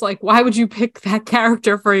 Rachel was like, why would you pick that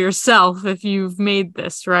character for yourself if you've made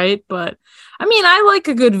this, right? But I mean, I like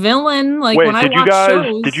a good villain. Like, wait, when I watch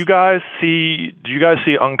shows... Did you guys see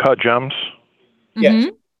Uncut Gems? Yes. Mm-hmm.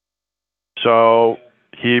 So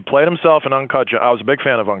he played himself in Uncut Gems. I was a big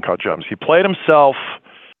fan of Uncut Gems. He played himself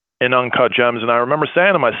in Uncut Gems, and I remember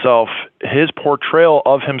saying to myself, his portrayal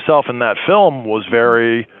of himself in that film was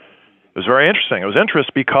very interesting. It was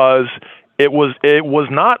interesting because it was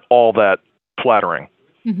not all that flattering.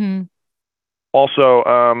 Mm-hmm.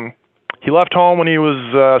 Also, he left home when he was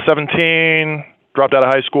 17, dropped out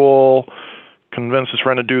of high school, convinced his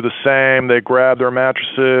friend to do the same. They grabbed their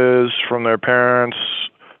mattresses from their parents,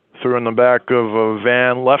 threw in the back of a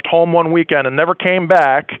van, left home one weekend and never came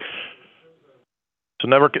back.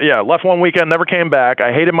 Left one weekend, never came back.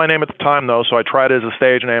 I hated my name at the time, though, so I tried it as a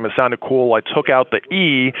stage name. It sounded cool. I took out the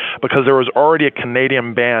E because there was already a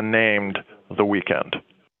Canadian band named The Weeknd.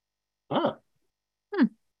 Ah.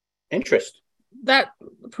 Interest. That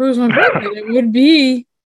proves my point that it would be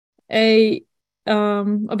a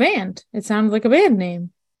band. It sounded like a band name.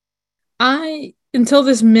 Until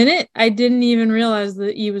this minute, I didn't even realize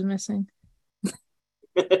the E was missing.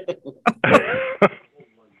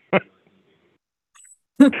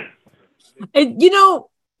 And you know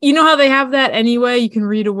how they have that anyway. You can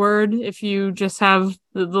read a word if you just have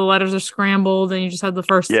the letters are scrambled and you just have the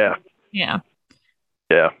first. Yeah. Yeah.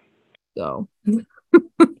 Yeah. So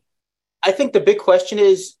I think the big question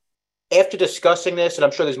is, after discussing this, and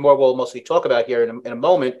I'm sure there's more we'll mostly talk about here in a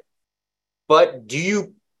moment, but do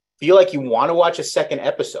you feel like you want to watch a second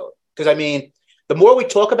episode? Because, I mean, the more we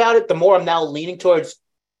talk about it, the more I'm now leaning towards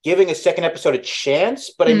giving a second episode a chance.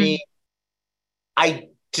 But, I mean, I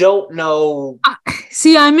don't know.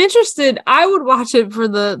 See, I'm interested. I would watch it for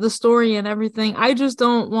the story and everything. I just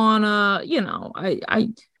don't want to,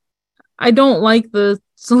 I don't like the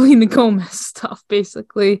Selena Gomez stuff,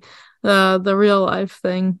 basically, the real life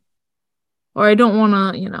thing. Or I don't want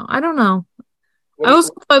to, I don't know. I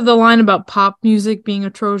also thought the line about pop music being a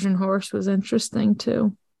Trojan horse was interesting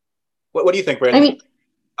too. What do you think, Brandon? I mean,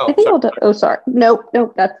 I think I'll sorry. Nope,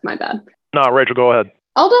 that's my bad. No, Rachel, go ahead.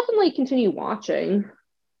 I'll definitely continue watching.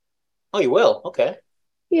 Oh, you will? Okay.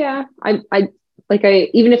 Yeah, I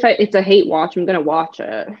even if it's a hate watch, I'm gonna watch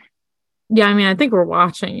it. Yeah, I mean, I think we're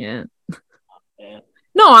watching it. Yeah.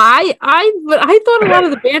 No, but I thought a lot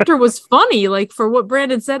of the banter was funny. Like for what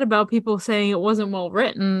Brandon said about people saying it wasn't well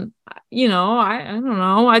written. I don't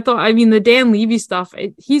know. I mean, the Dan Levy stuff.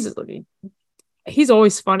 He's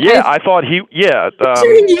always funny. Yeah, I thought he. Yeah,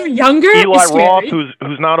 you're younger. Eli Roth,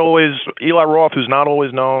 who's not always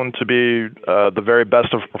known to be the very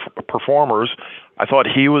best of performers. I thought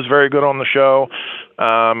he was very good on the show.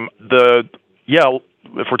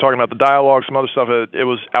 If we're talking about the dialogue, some other stuff, it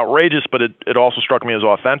was outrageous, but it also struck me as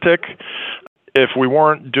authentic. If we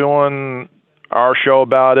weren't doing our show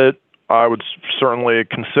about it, I would certainly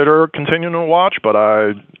consider continuing to watch, but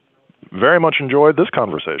I very much enjoyed this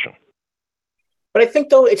conversation. But I think,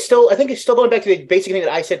 though, it's still going back to the basic thing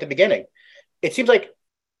that I said at the beginning. It seems like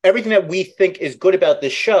everything that we think is good about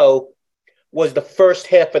this show was the first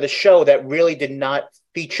half of the show that really did not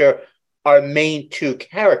feature our main two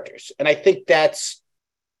characters. And I think that's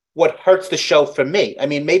what hurts the show for me. I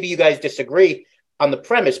mean, maybe you guys disagree on the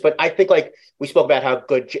premise, but I think, like, we spoke about how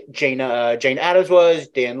good Jane Addams was,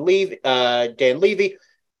 Dan Levy,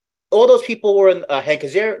 all those people were in Hank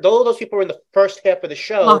Azaria. All those people were in the first half of the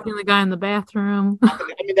show. Locking the guy in the bathroom. I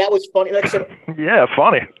mean, that was funny. Like I said, yeah,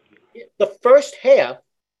 funny. The first half,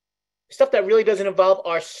 stuff that really doesn't involve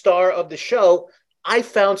our star of the show, I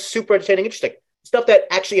found super entertaining, interesting. Stuff that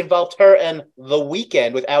actually involved her and The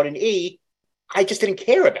Weeknd without an E, I just didn't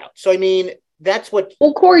care about. So, I mean, that's what...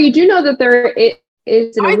 Well, Corey, you do know that there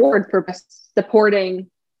is an award for best supporting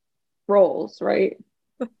roles, right?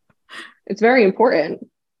 It's very important.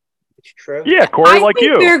 It's true. Yeah, Corey, like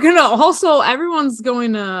you. They're everyone's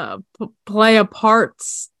going to play a part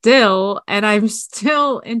still, and I'm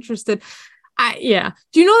still interested. Do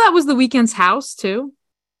you know that was The Weeknd's house too?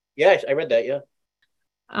 Yeah, I read that, yeah.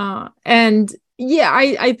 I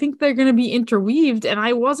think they're going to be interweaved, and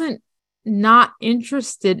I wasn't not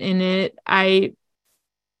interested in it. A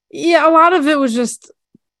lot of it was just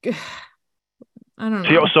I don't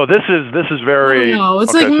know. So this is very.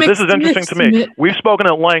 It's okay, like so this is interesting to me. We've spoken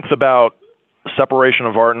at length about separation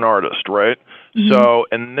of art and artist, right? Mm-hmm. So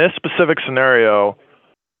in this specific scenario,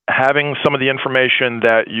 having some of the information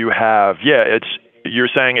that you have, you're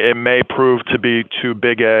saying it may prove to be too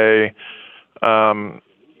big a,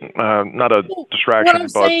 not a distraction,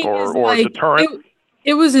 or a deterrent.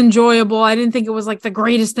 It was enjoyable. I didn't think it was like the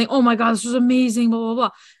greatest thing. Oh my God, this was amazing, blah, blah, blah.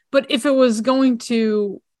 But if it was going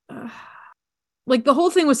to, like the whole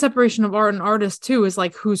thing with separation of art and artist too, is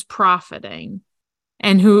like who's profiting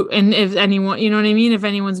and if anyone, you know what I mean? If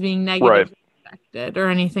anyone's being negatively affected or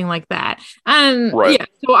anything like that. And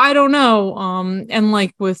so I don't know. And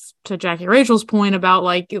like to Jackie Rachel's point about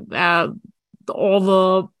like all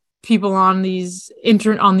the people on the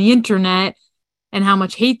internet and how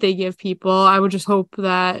much hate they give people, I would just hope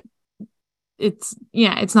that it's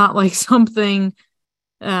not like something,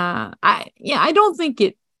 I don't think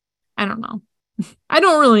I don't know.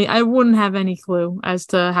 I wouldn't have any clue as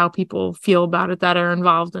to how people feel about it that are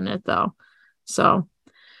involved in it though. So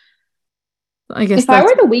I guess if I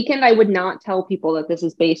were The Weeknd, I would not tell people that this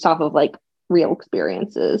is based off of like real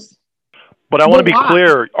experiences. But I want to be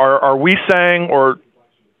clear. Are we saying, or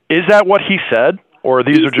is that what he said? Or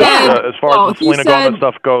these are just, as far as the Selena Gomez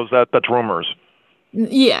stuff goes, that's rumors.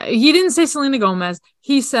 Yeah, he didn't say Selena Gomez.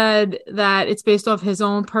 He said that it's based off his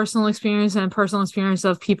own personal experience and personal experience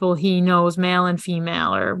of people he knows, male and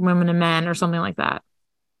female, or women and men, or something like that.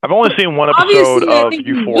 I've only seen one episode of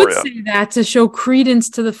Euphoria. He would say that to show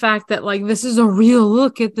credence to the fact that, like, this is a real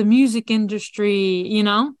look at the music industry, you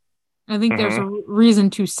know? I think there's a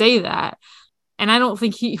reason to say that. And I don't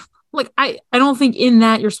think I don't think in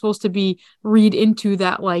that you're supposed to be read into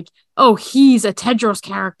that, like, oh, he's a Tedros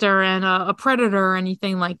character and a predator or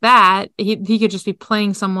anything like that. He could just be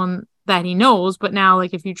playing someone that he knows. But now,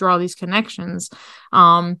 like, if you draw these connections,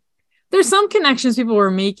 there's some connections people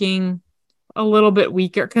were making a little bit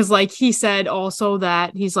weaker, because like he said also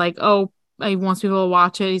that he's like, oh, he wants people to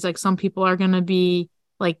watch it. He's like, some people are gonna be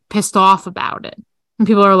like pissed off about it, and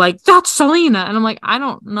people are like, that's Selena. And I'm like, I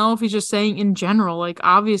don't know if he's just saying in general, like,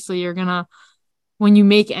 obviously you're gonna, when you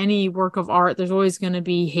make any work of art, there's always gonna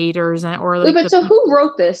be haters or like. Wait, but so who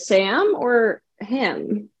wrote this, Sam or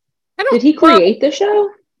him? Did he well, create the show?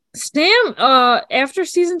 Sam, after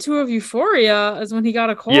season 2 of Euphoria is when he got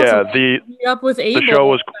a call Yeah, to meet up with Abel show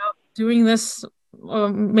was about doing this,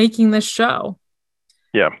 making this show.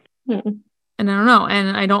 Yeah. Hmm. And I don't know,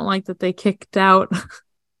 and I don't like that they kicked out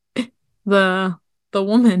the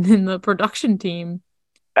woman in the production team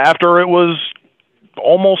After it was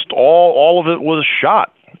almost all of it was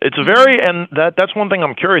shot. It's a very, and that's one thing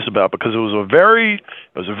I'm curious about, because it was a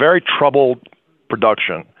very troubled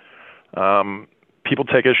production. People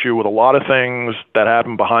take issue with a lot of things that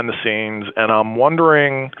happen behind the scenes, and I'm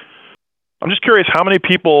just curious how many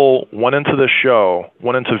people went into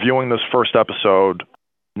viewing this first episode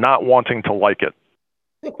not wanting to like it.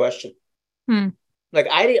 Good question. Like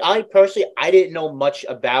I personally, I didn't know much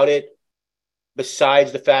about it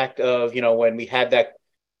besides the fact of, when we had that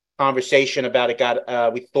conversation about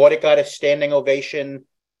it, we thought it got a standing ovation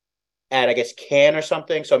at, I guess, Cannes or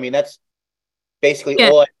something. So I mean, that's basically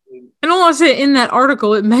all. And also in that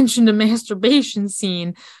article, it mentioned a masturbation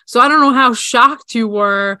scene. So I don't know how shocked you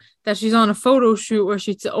were that she's on a photo shoot where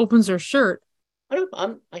she opens her shirt.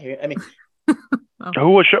 I hear. I mean,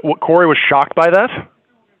 Corey was shocked by that?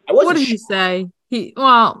 What did he say? Okay.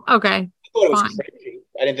 I thought it was cringy.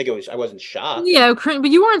 I didn't think it was. I wasn't shocked. Yeah,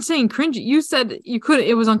 but you weren't saying cringy. You said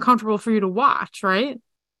it was uncomfortable for you to watch, right?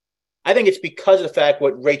 I think it's because of the fact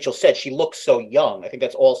what Rachel said. She looks so young. I think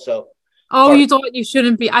that's also. Oh, you thought you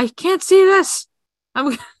shouldn't be. I can't see this.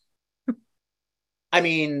 I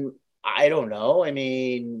mean, I don't know. I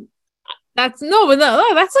mean, that's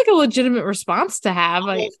like a legitimate response to have.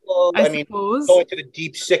 I suppose. Going to the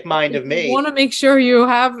deep, sick mind of me. You want to make sure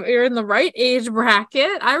you're in the right age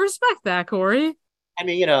bracket. I respect that, Corey. I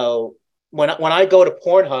mean, when I go to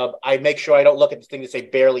Pornhub, I make sure I don't look at this thing that say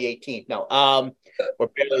barely 18. No, or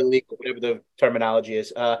barely legal, whatever the terminology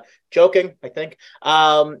is. Joking, I think.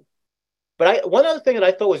 But one other thing that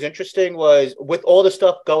I thought was interesting was, with all the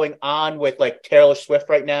stuff going on with like Taylor Swift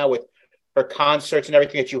right now, with her concerts and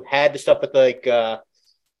everything, that you had the stuff with like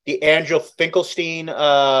the Andrew Finkelstein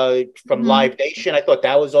from Live Nation. I thought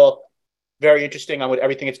that was all very interesting on with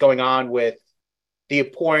everything that's going on with the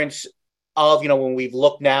importance of, when we've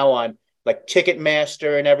looked now on like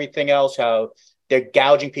Ticketmaster and everything else, how they're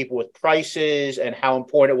gouging people with prices, and how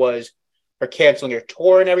important it was for canceling her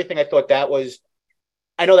tour and everything. I thought that was.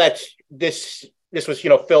 I know that this was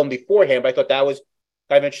filmed beforehand, but I thought that was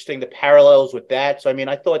kind of interesting, the parallels with that. So I mean,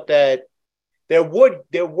 I thought that there were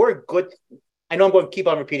good. I know I'm going to keep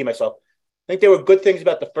on repeating myself. I think there were good things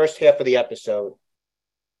about the first half of the episode,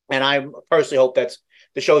 and I personally hope that's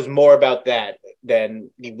the show's more about that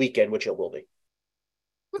than the weekend, which it will be.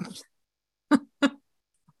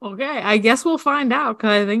 Okay, I guess we'll find out,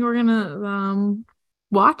 because I think we're gonna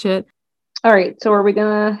watch it. All right, so are we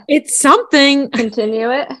gonna? It's something. Continue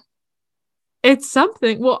it. It's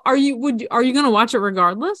something. Well, are you gonna watch it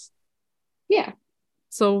regardless? Yeah.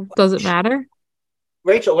 So does it matter?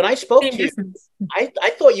 Rachel, when I spoke to you, I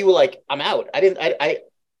thought you were like, I'm out. I didn't.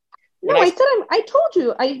 No, I said I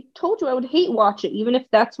told you I would hate watch it, even if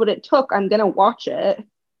that's what it took. I'm gonna watch it.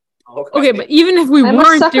 Okay, but even if we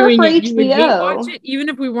weren't doing it, you would hate HBO. watch it. Even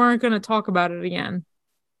if we weren't going to talk about it again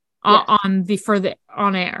Yes.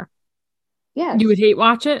 on air. Yeah, You would hate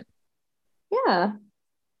watch it? Yeah.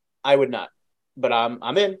 I would not, but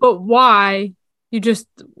I'm in. But why?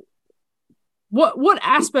 What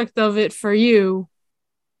aspect of it for you?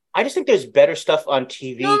 I just think there's better stuff on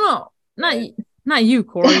TV. No, not you,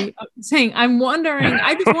 Corey. I'm saying, I'm wondering.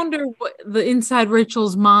 I just wonder what the inside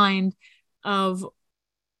Rachel's mind of,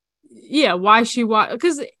 why she watched.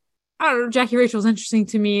 Because I don't know, Jackie Rachel's interesting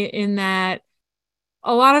to me in that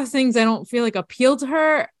a lot of things I don't feel like appeal to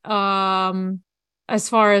her. As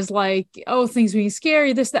far as like, things being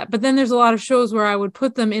scary, this, that. But then there's a lot of shows where I would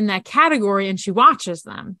put them in that category and she watches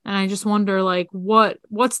them. And I just wonder, like,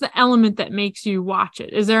 what's the element that makes you watch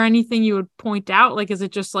it? Is there anything you would point out? Like, is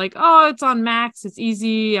it just like, it's on Max, it's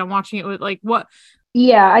easy, I'm watching it with, like, what?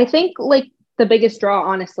 Yeah, I think like the biggest draw,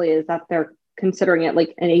 honestly, is that they're considering it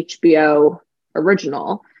like an HBO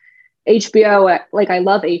original. HBO, like, I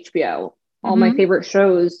love HBO. all my favorite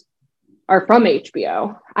shows are from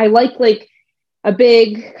HBO. I like a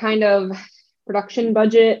big kind of production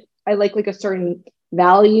budget. I like a certain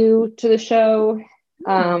value to the show.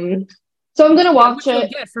 So I'm gonna watch which it. you'll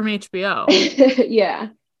get from HBO. Yeah.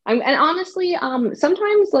 And honestly,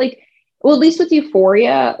 sometimes well, at least with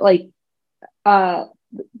Euphoria, the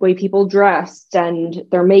way people dressed and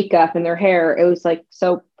their makeup and their hair, it was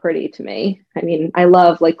so pretty to me. I mean, I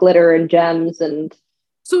love glitter and gems and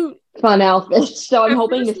So fun outfits. So I'm at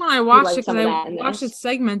hoping first to when I see, watched it, some because of I that in watched it this.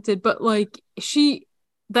 segmented, but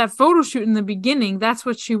that photo shoot in the beginning, that's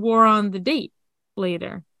what she wore on the date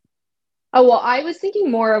later. Oh, well, I was thinking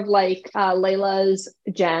more of Layla's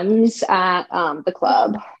gems at the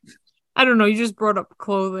club. I don't know. You just brought up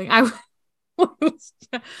clothing.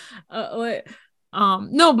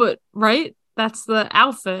 No, but right, that's the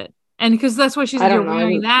outfit, and because that's why she's I like, don't you're know.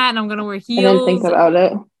 wearing that, and I'm gonna wear I didn't think heels. about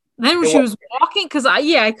it. Then when she was walking, because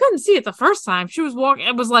I couldn't see it the first time. She was walking.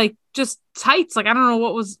 It was just tights. I don't know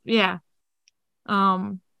what was. Yeah.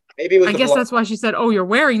 Maybe it was I guess that's why she said, "Oh, you're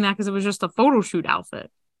wearing that," because it was just a photo shoot outfit.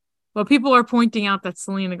 But people are pointing out that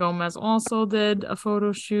Selena Gomez also did a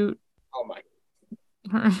photo shoot. Oh my.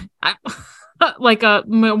 A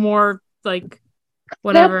more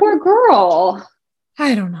whatever. That poor girl.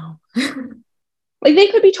 I don't know. They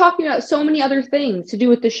could be talking about so many other things to do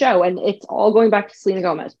with the show, and it's all going back to Selena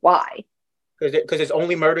Gomez. Why? Because it's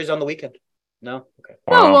only murders on the weekend. No? Okay.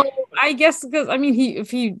 No, well, I guess because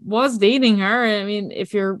if he was dating her,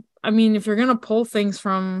 if you're gonna pull things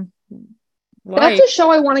from life. That's a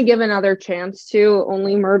show I want to give another chance to.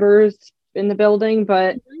 Only Murders in the Building,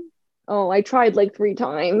 but I tried 3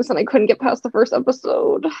 times and I couldn't get past the first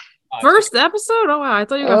episode. First episode? Oh wow, I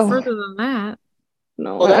thought you got further than that.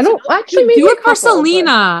 No, Well, I don't actually. Do it for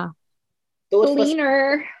Selena.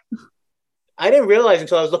 Selena. I didn't realize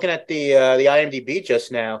until I was looking at the IMDb just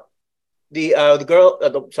now. The girl,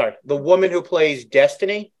 the woman who plays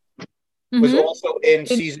Destiny was also in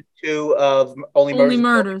season 2 of Only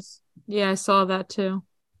Murders. Yeah, I saw that too.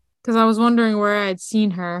 Because I was wondering where I had seen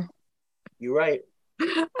her. You're right.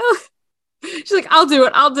 She's like, I'll do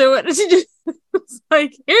it. And she just was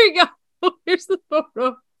like, here you go. Here's the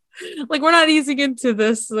photo. We're not easing into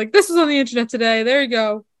this. This was on the internet today. There you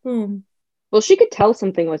go. Boom. Well, she could tell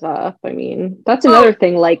something was up. I mean, that's another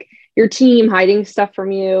thing. Your team hiding stuff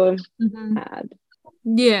from you.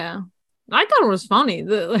 Yeah. I thought it was funny.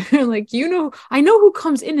 I know who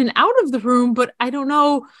comes in and out of the room, but I don't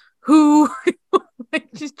know who.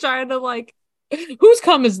 She's trying to whose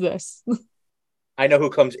cum is this? I know who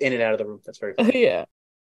comes in and out of the room. That's very funny. Yeah.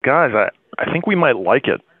 Guys, I think we might like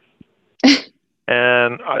it.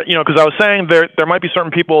 And, because I was saying there might be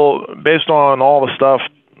certain people, based on all the stuff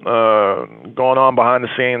going on behind the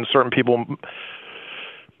scenes, certain people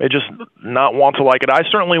may just not want to like it. I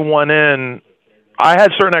certainly went in, I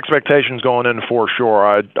had certain expectations going in for sure.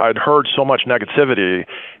 I'd heard so much negativity,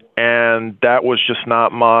 and that was just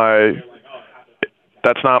not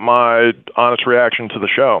that's not my honest reaction to the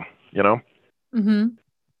show, Mm-hmm.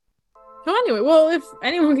 So anyway, well, if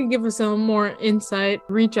anyone can give us some more insight,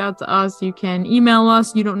 reach out to us. You can email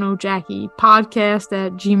us,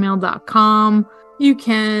 youdon'tknowjackie@gmail.com. You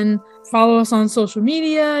can follow us on social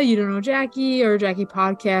media, You Don't Know Jackie or Jackie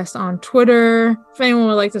Podcast on Twitter. If anyone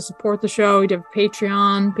would like to support the show, we have a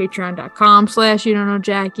Patreon,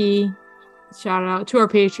 patreon.com/youdon'tknowjackie. Shout out to our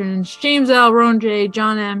patrons, James L., Ron J.,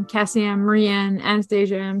 John M., Cassie M., Marie N.,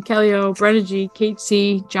 Anastasia M., Kelly O., Brenda G., Kate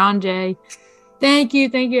C., John J. Thank you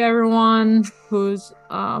everyone who's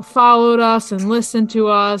followed us and listened to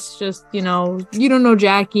us. Just, You Don't Know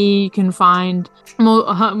Jackie. You can find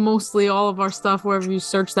mostly all of our stuff wherever you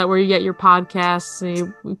search that, where you get your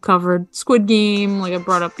podcasts. We've covered Squid Game, I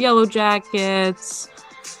brought up Yellow Jackets,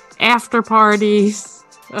 After Parties,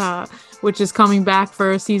 which is coming back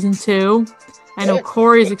for season 2. I know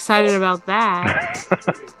Corey's excited about that.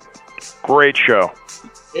 Great show.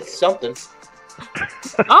 It's something.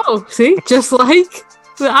 Oh, see? Just like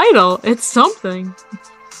The Idol. It's something.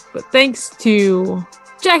 But thanks to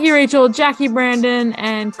Jackie Rachel, Jackie Brandon,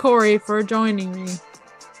 and Corey for joining me.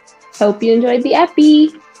 Hope you enjoyed the epi.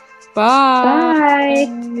 Bye.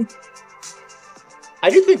 Bye. I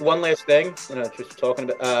do think one last thing, just talking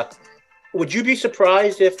about, would you be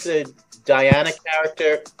surprised if the Diana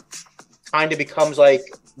character kind of becomes the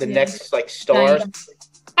next star?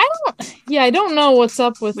 I don't know what's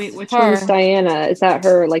up with Which her. one's Diana? Is that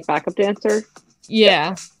her backup dancer?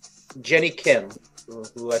 Yeah. Jenny Kim,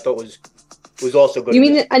 who I thought was also good. You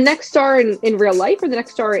mean a next star in real life, or the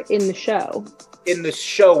next star in the show? In the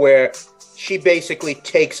show, where she basically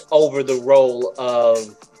takes over the role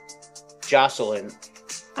of Jocelyn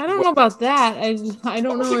I don't know about that. I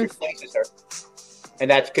don't know Probably if replaces her. And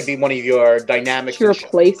that could be one of your dynamics. She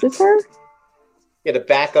replaces her? Yeah, the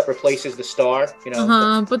backup replaces the star, you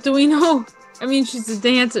know. But do we know? I mean, she's a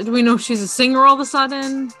dancer. Do we know she's a singer all of a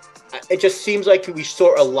sudden? It just seems like we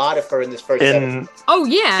saw a lot of her in this first episode. Oh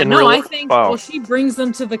yeah, I think well, she brings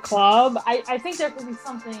them to the club. I think there could be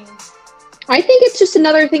something. I think it's just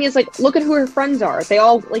another thing. Is like, look at who her friends are. They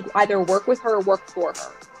all like either work with her or work for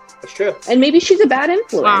her. That's true. And maybe she's a bad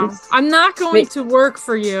influence. Wow. I'm not going to work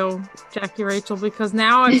for you, Jackie Rachel, because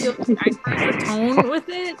now I feel like I heard the tone with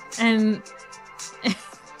it, and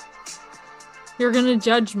you're gonna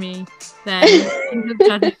judge me.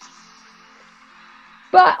 Then.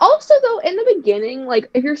 But also, though, in the beginning, like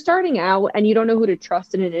if you're starting out and you don't know who to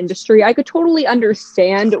trust in an industry, I could totally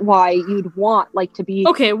understand why you'd want like to be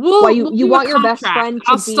okay. Well, why you want your best friend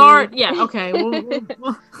to start. Yeah. Okay.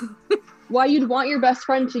 Why you'd want your best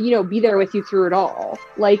friend to be there with you through it all.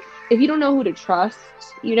 Like if you don't know who to trust,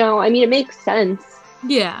 I mean, it makes sense.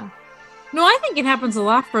 Yeah. No, I think it happens a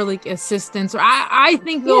lot for like assistants. Or I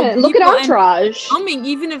think look at Entourage.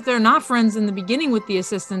 Even if they're not friends in the beginning with the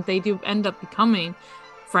assistant, they do end up becoming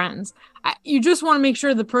friends. You just want to make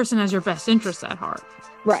sure the person has your best interests at heart,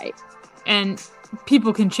 right? And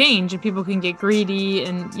people can change, and people can get greedy,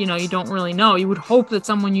 and you don't really know. You would hope that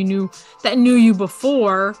someone you knew you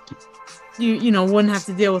before, you wouldn't have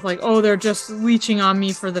to deal with like, oh, they're just leeching on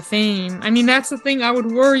me for the fame. I mean, that's the thing I would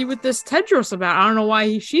worry with this Tedros about. I don't know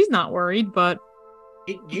why she's not worried, but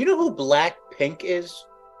do you know who Blackpink is?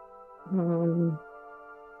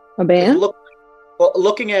 A band?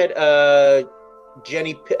 Looking at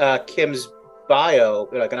Jenny Kim's bio,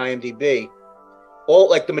 like on IMDb, all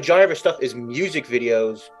like the majority of her stuff is music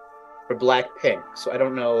videos for Blackpink. So I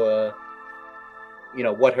don't know,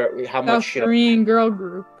 how much Korean girl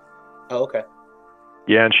group. Oh, okay.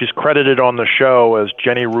 Yeah, and she's credited on the show as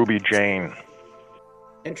Jenny Ruby Jane.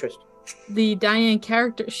 Interesting. The Diane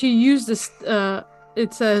character, she used this.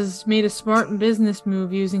 It says made a smart business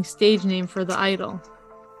move using stage name for the idol.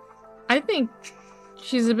 I think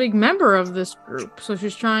she's a big member of this group, so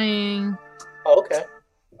she's trying. Oh, okay.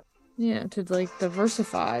 Yeah, to like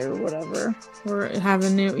diversify or whatever, or have a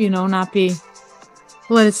new, not be,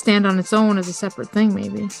 let it stand on its own as a separate thing,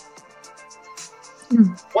 maybe.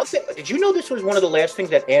 One thing, did you know this was one of the last things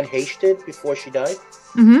that Anne Heche did before she died?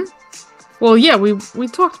 Mm-hmm. Well, yeah, we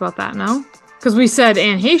talked about that now. Because we said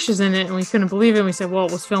Anne Heche is in it, and we couldn't believe it. And we said, well,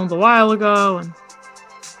 it was filmed a while ago. And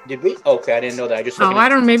did we? Okay, I didn't know that. I just. I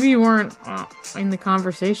don't. Maybe you weren't in the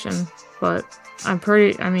conversation, but I'm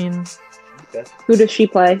pretty. I mean, okay. Who does she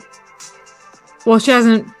play? Well, she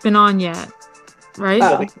hasn't been on yet, right?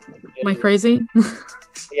 Oh. Am I crazy?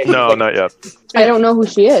 No, not yet. I don't know who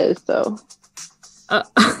she is, so.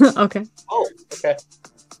 Okay. Oh, okay.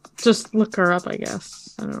 Just look her up, I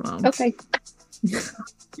guess. I don't know. Okay.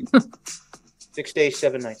 6 days,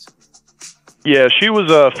 7 nights. Yeah, she was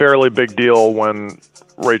a fairly big deal when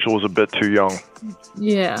Rachel was a bit too young.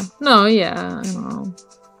 Yeah. No, yeah, I know.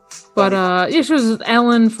 But she was with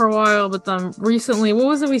Ellen for a while, but then recently, what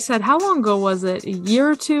was it we said? How long ago was it? A year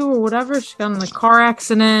or two or whatever? She got in a car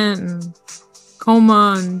accident and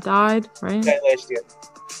coma and died, right? That last year.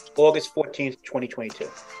 August 14th, 2022.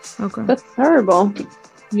 Okay. That's terrible.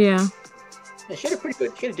 Yeah. She had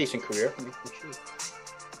a decent career.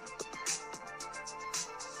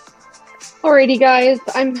 Alrighty, guys.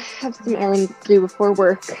 I have some errands to do before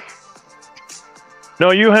work.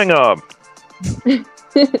 No, you hang up. I'm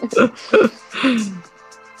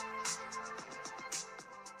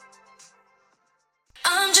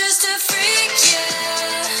just a freak.